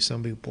foodies.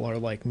 Some people are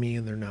like me,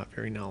 and they're not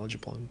very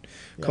knowledgeable in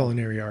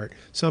culinary art.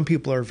 Some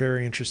people are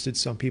very interested.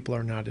 Some people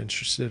are not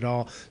interested at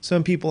all.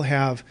 Some people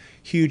have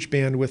huge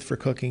bandwidth for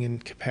cooking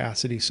and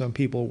capacity. Some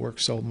people work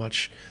so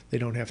much they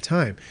don't have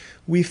time.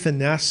 We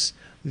finesse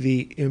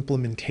the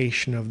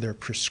implementation of their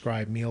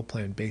prescribed meal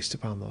plan based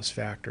upon those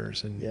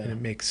factors, and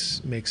it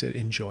makes it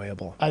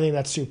enjoyable. I think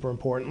that's super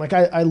important. Like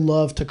I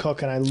love to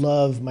cook and I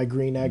love my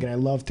green egg and I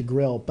love to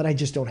grill, but I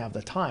just don't have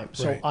the time.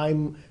 So I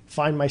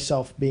find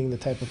myself being the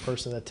type of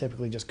person that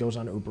typically just goes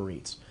on Uber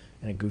Eats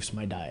and it goofs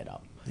my diet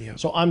up. Yep.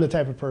 So I'm the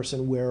type of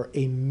person where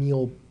a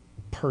meal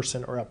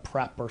person or a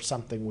prep or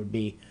something would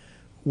be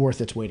worth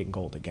its weight in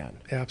gold again.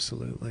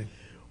 Absolutely.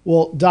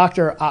 Well,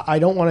 Doctor, I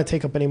don't want to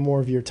take up any more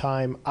of your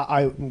time.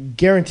 I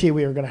guarantee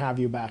we are going to have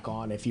you back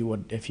on if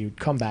you'd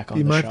come back on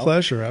the show. Be my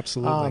pleasure,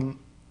 absolutely.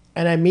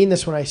 And I mean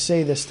this when I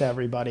say this to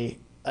everybody.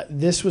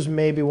 This was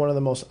maybe one of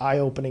the most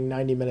eye-opening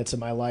 90 minutes of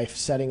my life,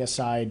 setting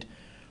aside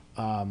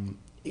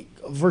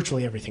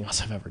virtually everything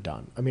else I've ever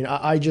done. I mean,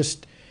 I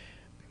just...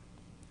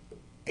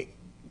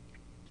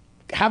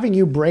 having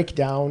you break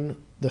down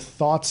the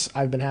thoughts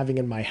I've been having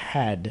in my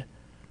head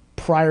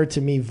prior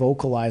to me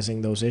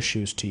vocalizing those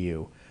issues to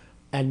you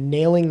and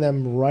nailing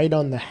them right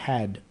on the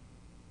head,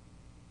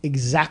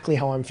 exactly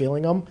how I'm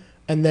feeling them,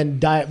 and then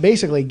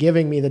basically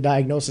giving me the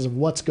diagnosis of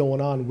what's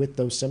going on with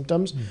those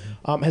symptoms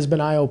has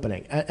been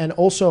eye-opening. And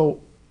also,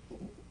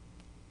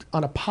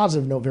 on a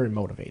positive note, very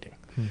motivating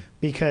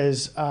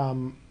because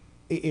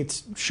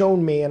it's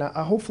shown me, and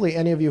hopefully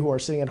any of you who are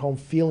sitting at home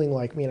feeling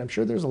like me, and I'm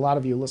sure there's a lot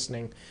of you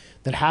listening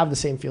that have the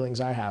same feelings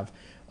I have,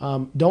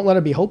 don't let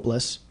it be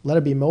hopeless. Let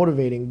it be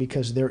motivating,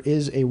 because there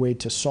is a way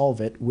to solve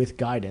it with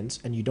guidance,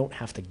 and you don't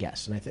have to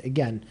guess. And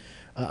again,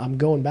 I'm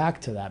going back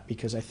to that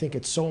because I think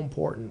it's so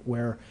important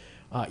where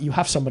you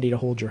have somebody to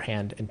hold your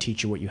hand and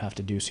teach you what you have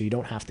to do, so you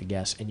don't have to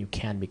guess and you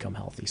can become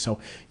healthy. So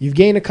you've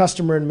gained a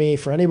customer in me.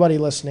 For anybody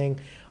listening,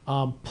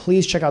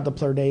 please check out the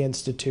Plerdet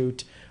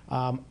Institute.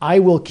 I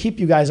will keep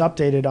you guys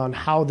updated on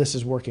how this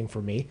is working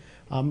for me.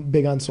 I'm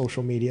big on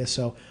social media,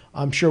 so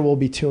I'm sure we'll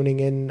be tuning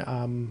in.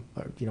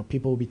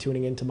 People will be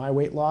tuning into my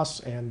weight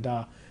loss and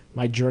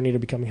my journey to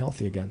becoming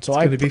healthy again. So it's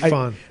going to be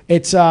fun.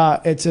 It's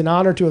an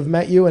honor to have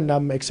met you, and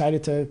I'm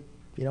excited to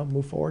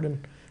move forward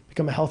and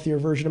become a healthier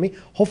version of me.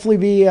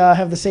 Hopefully,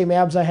 have the same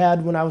abs I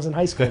had when I was in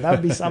high school. That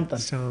would be something.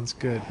 Sounds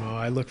good, Mo.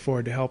 I look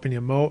forward to helping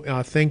you, Mo.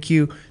 Thank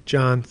you,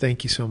 John.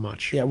 Thank you so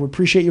much. Yeah, we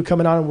appreciate you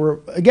coming on, and we're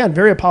again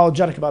very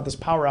apologetic about this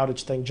power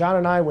outage thing. John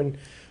and I, when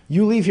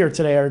you leave here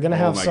today, are going to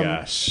have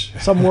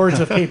some words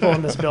with people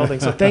in this building.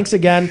 So thanks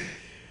again.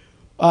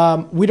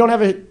 We don't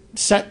have a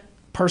set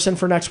person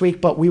for next week,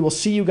 but we will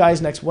see you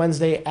guys next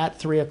Wednesday at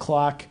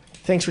 3:00.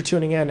 Thanks for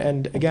tuning in.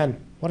 And again,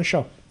 what a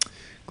show.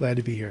 Glad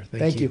to be here.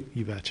 Thank you.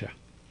 You betcha.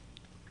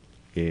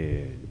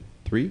 In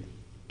 3,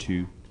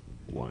 2,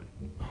 1.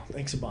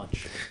 Thanks a bunch.